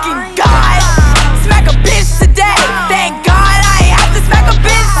today. Fucking God, smack a bitch today. Thank God I ain't have to smack a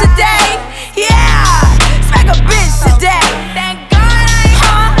bitch today. Yeah, smack a bitch today. Thank God I ain't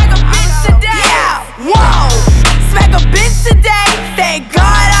have to smack a bitch today. Yeah, whoa, smack a bitch today. Thank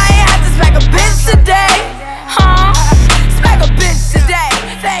God I ain't have to smack a bitch today. Smack a bitch today.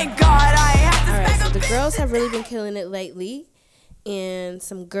 Thank God I ain't have to smack a bitch. The girls have really been killing it lately, and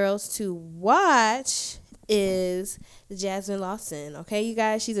some girls to watch is Jasmine Lawson. Okay, you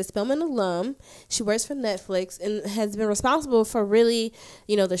guys, she's a Spelman alum. She works for Netflix and has been responsible for really,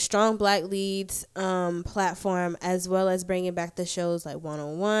 you know, the Strong Black Leads platform, as well as bringing back the shows like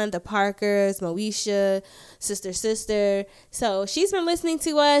 101, The Parkers, Moesha, Sister Sister. So she's been listening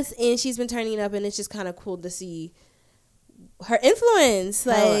to us and she's been turning up, and it's just kind of cool to see her influence.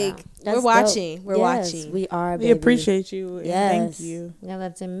 Like, we're watching. We're watching. We are, baby. we appreciate you. And Yes. thank you. Yeah,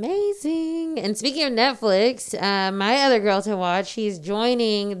 that's amazing. And speaking of Netflix, my other girl to watch, she's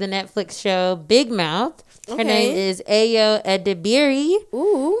joining the Netflix show Big Mouth. Her name is Ayo Edebiri.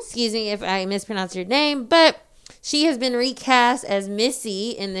 Ooh. Excuse me if I mispronounced her name, but she has been recast as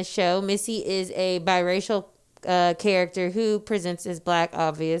Missy in the show. Missy is a biracial character who presents as black,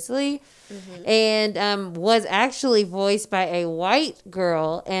 obviously, and was actually voiced by a white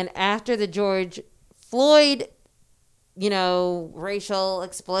girl. And after the George Floyd, you know, racial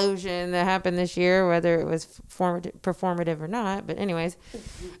explosion that happened this year, whether it was performative or not, but anyways,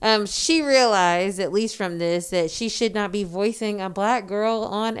 she realized, at least from this, that she should not be voicing a black girl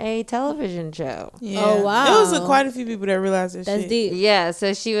on a television show. Yeah. Oh, wow. There was quite a few people that realized that That's shit. deep. Yeah,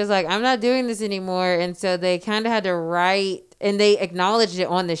 so she was like, I'm not doing this anymore. And so they kind of had to write, and they acknowledged it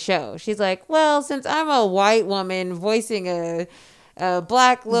on the show. She's like, well, since I'm a white woman voicing a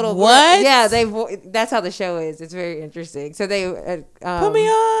black little girl. What? Yeah, that's how the show is. It's very interesting. So they Put me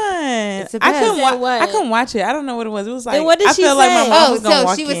on. It's the I best. I couldn't watch it. I don't know what it was. It was like, Then what did I she felt like my say? mom was gonna so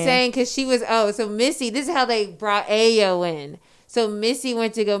walk she was in. saying, because she was, so Missy, this is how they brought Ayo in. So Missy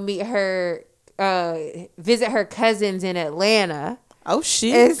went to go meet her, visit her cousins in Atlanta. Oh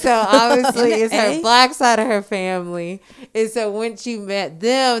shit. And so obviously it's her A? black side of her family. And so when she met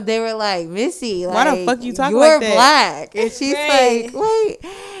them, they were like, Missy, like, Why the fuck you talking you're like that? black. And she's Right. like, wait,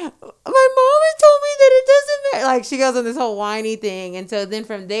 my mom has told me that it doesn't matter. Like, she goes on this whole whiny thing. And so then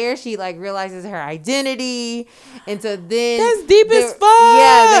from there, she like realizes her identity. And so then That's deep as fuck.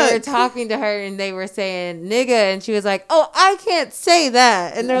 Yeah, they were talking to her and they were saying nigga, and she was like, oh, I can't say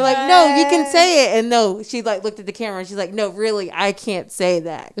that. And they're like, no, you can say it. And no, she like looked at the camera and she's like, no, really, I can't say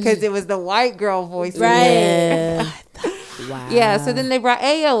that, because it was the white girl voice. Right. Wow. Yeah, so then they brought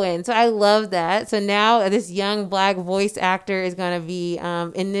Ayo in. So I love that. So now this young black voice actor is going to be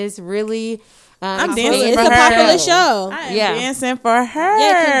in this really I'm expansive dancing It's for a her. popular show. I am Yeah. dancing for her.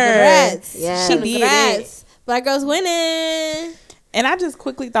 Yeah, congrats. Yeah. She did it. Congrats. Black girls winning. And I just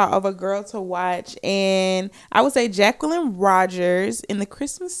quickly thought of a girl to watch, and I would say Jacqueline Rogers in the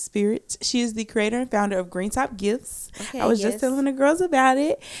Christmas spirit. She is the creator and founder of Green Top Gifts. Okay, I was yes. just telling the girls about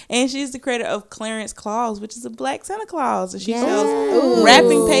it. And she's the creator of Clarence Claus, which is a black Santa Claus. And she sells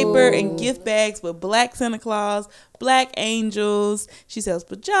wrapping paper and gift bags with black Santa Claus, black angels. She sells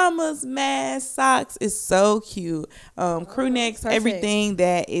pajamas, masks, socks. It's so cute. Crew necks, perfect. everything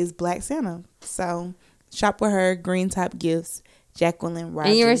that is black Santa. So shop with her, Green Top Gifts. Jacqueline Rogers.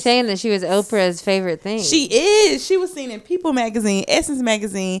 And you were saying that she was Oprah's favorite thing. She is. She was seen in People magazine, Essence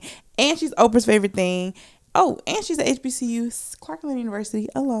magazine, and she's Oprah's favorite thing. Oh, and she's at HBCU, Clarkland University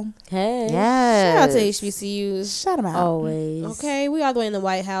alum. Hey. Yes. Shout out to HBCUs. Shout them out. Always. Okay, we all the way in the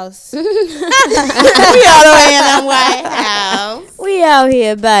White House. We all the way in the White House. We out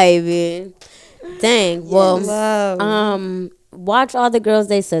here, baby. Dang. Well, Love. watch all the girls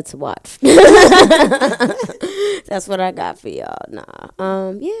they said to watch. That's what I got for y'all.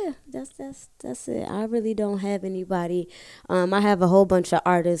 Nah. Yeah, that's it. I really don't have anybody. I have a whole bunch of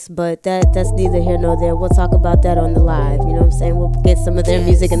artists, but that's neither here nor there. We'll talk about that on the live. You know what I'm saying? We'll get some of their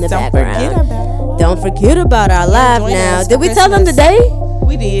music in the Don't background. forget about it. Don't forget about our live join now. us Did for we tell them Christmas. today?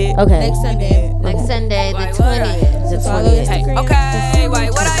 We did. Okay. Next Sunday. Next Sunday, the 20th. The Follow 20th. Instagram. Okay, why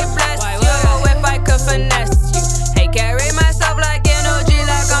would I bless you if I could finesse you? Hey, carry myself like an OG,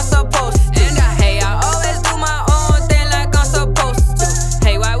 like I'm supposed to. And hey, I always do my own thing like I'm supposed to.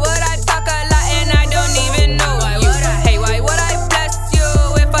 Hey, why would I talk a lot and I don't even know you? Hey, why would I bless you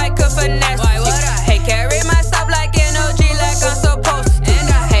if I could finesse you? Hey, carry myself like an OG, like I'm supposed to. And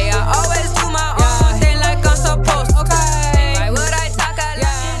hey, I always do my own thing like I'm supposed to. Hey, why would I talk a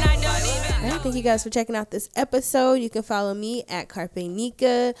lot and I don't even know? Thank you guys for checking out this episode. You can follow me at Carpe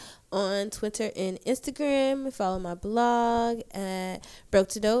Nika on Twitter and Instagram. Follow my blog at Broke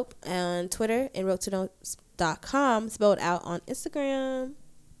to Dope on Twitter and RokeToDope.com spelled out on Instagram.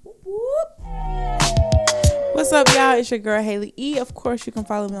 Whoop, whoop. What's up, y'all? It's your girl, Haley E. Of course, you can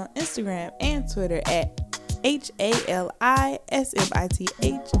follow me on Instagram and Twitter at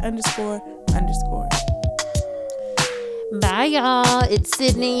HALISMITH__. Bye, y'all. It's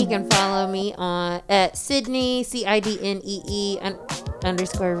Sydney. You can follow me on at Sydney CIDNEE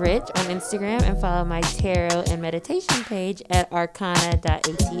 _ Rich on Instagram, and follow my tarot and meditation page at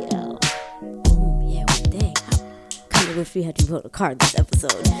arcana.atl. Yeah, well, dang. I kind of wish we had you vote a card this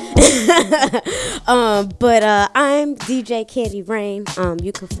episode. But I'm DJ Candy Rain.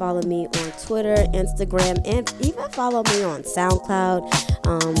 You can follow me on Twitter, Instagram, and even follow me on SoundCloud.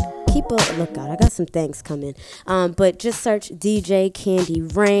 Keep a lookout. I got some things coming. But just search DJ Candy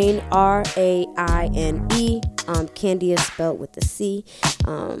Rain, RAINE. Candy is spelled with a C,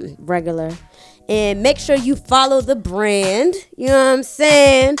 regular. And make sure you follow the brand. You know what I'm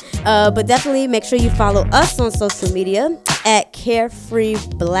saying? But definitely make sure you follow us on social media at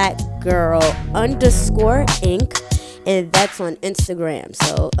CarefreeBlackGirl _ and that's on Instagram.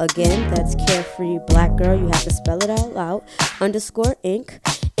 So again, that's Carefree Black Girl. You have to spell it all out. _Inc.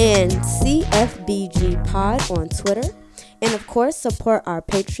 And CFBG Pod on Twitter. And of course, support our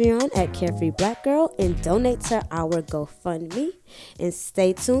Patreon at Carefree Black Girl and donate to our GoFundMe. And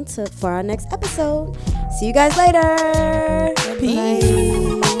stay tuned for our next episode. See you guys later. Peace. Bye.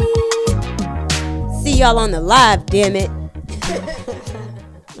 See y'all on the live, damn it.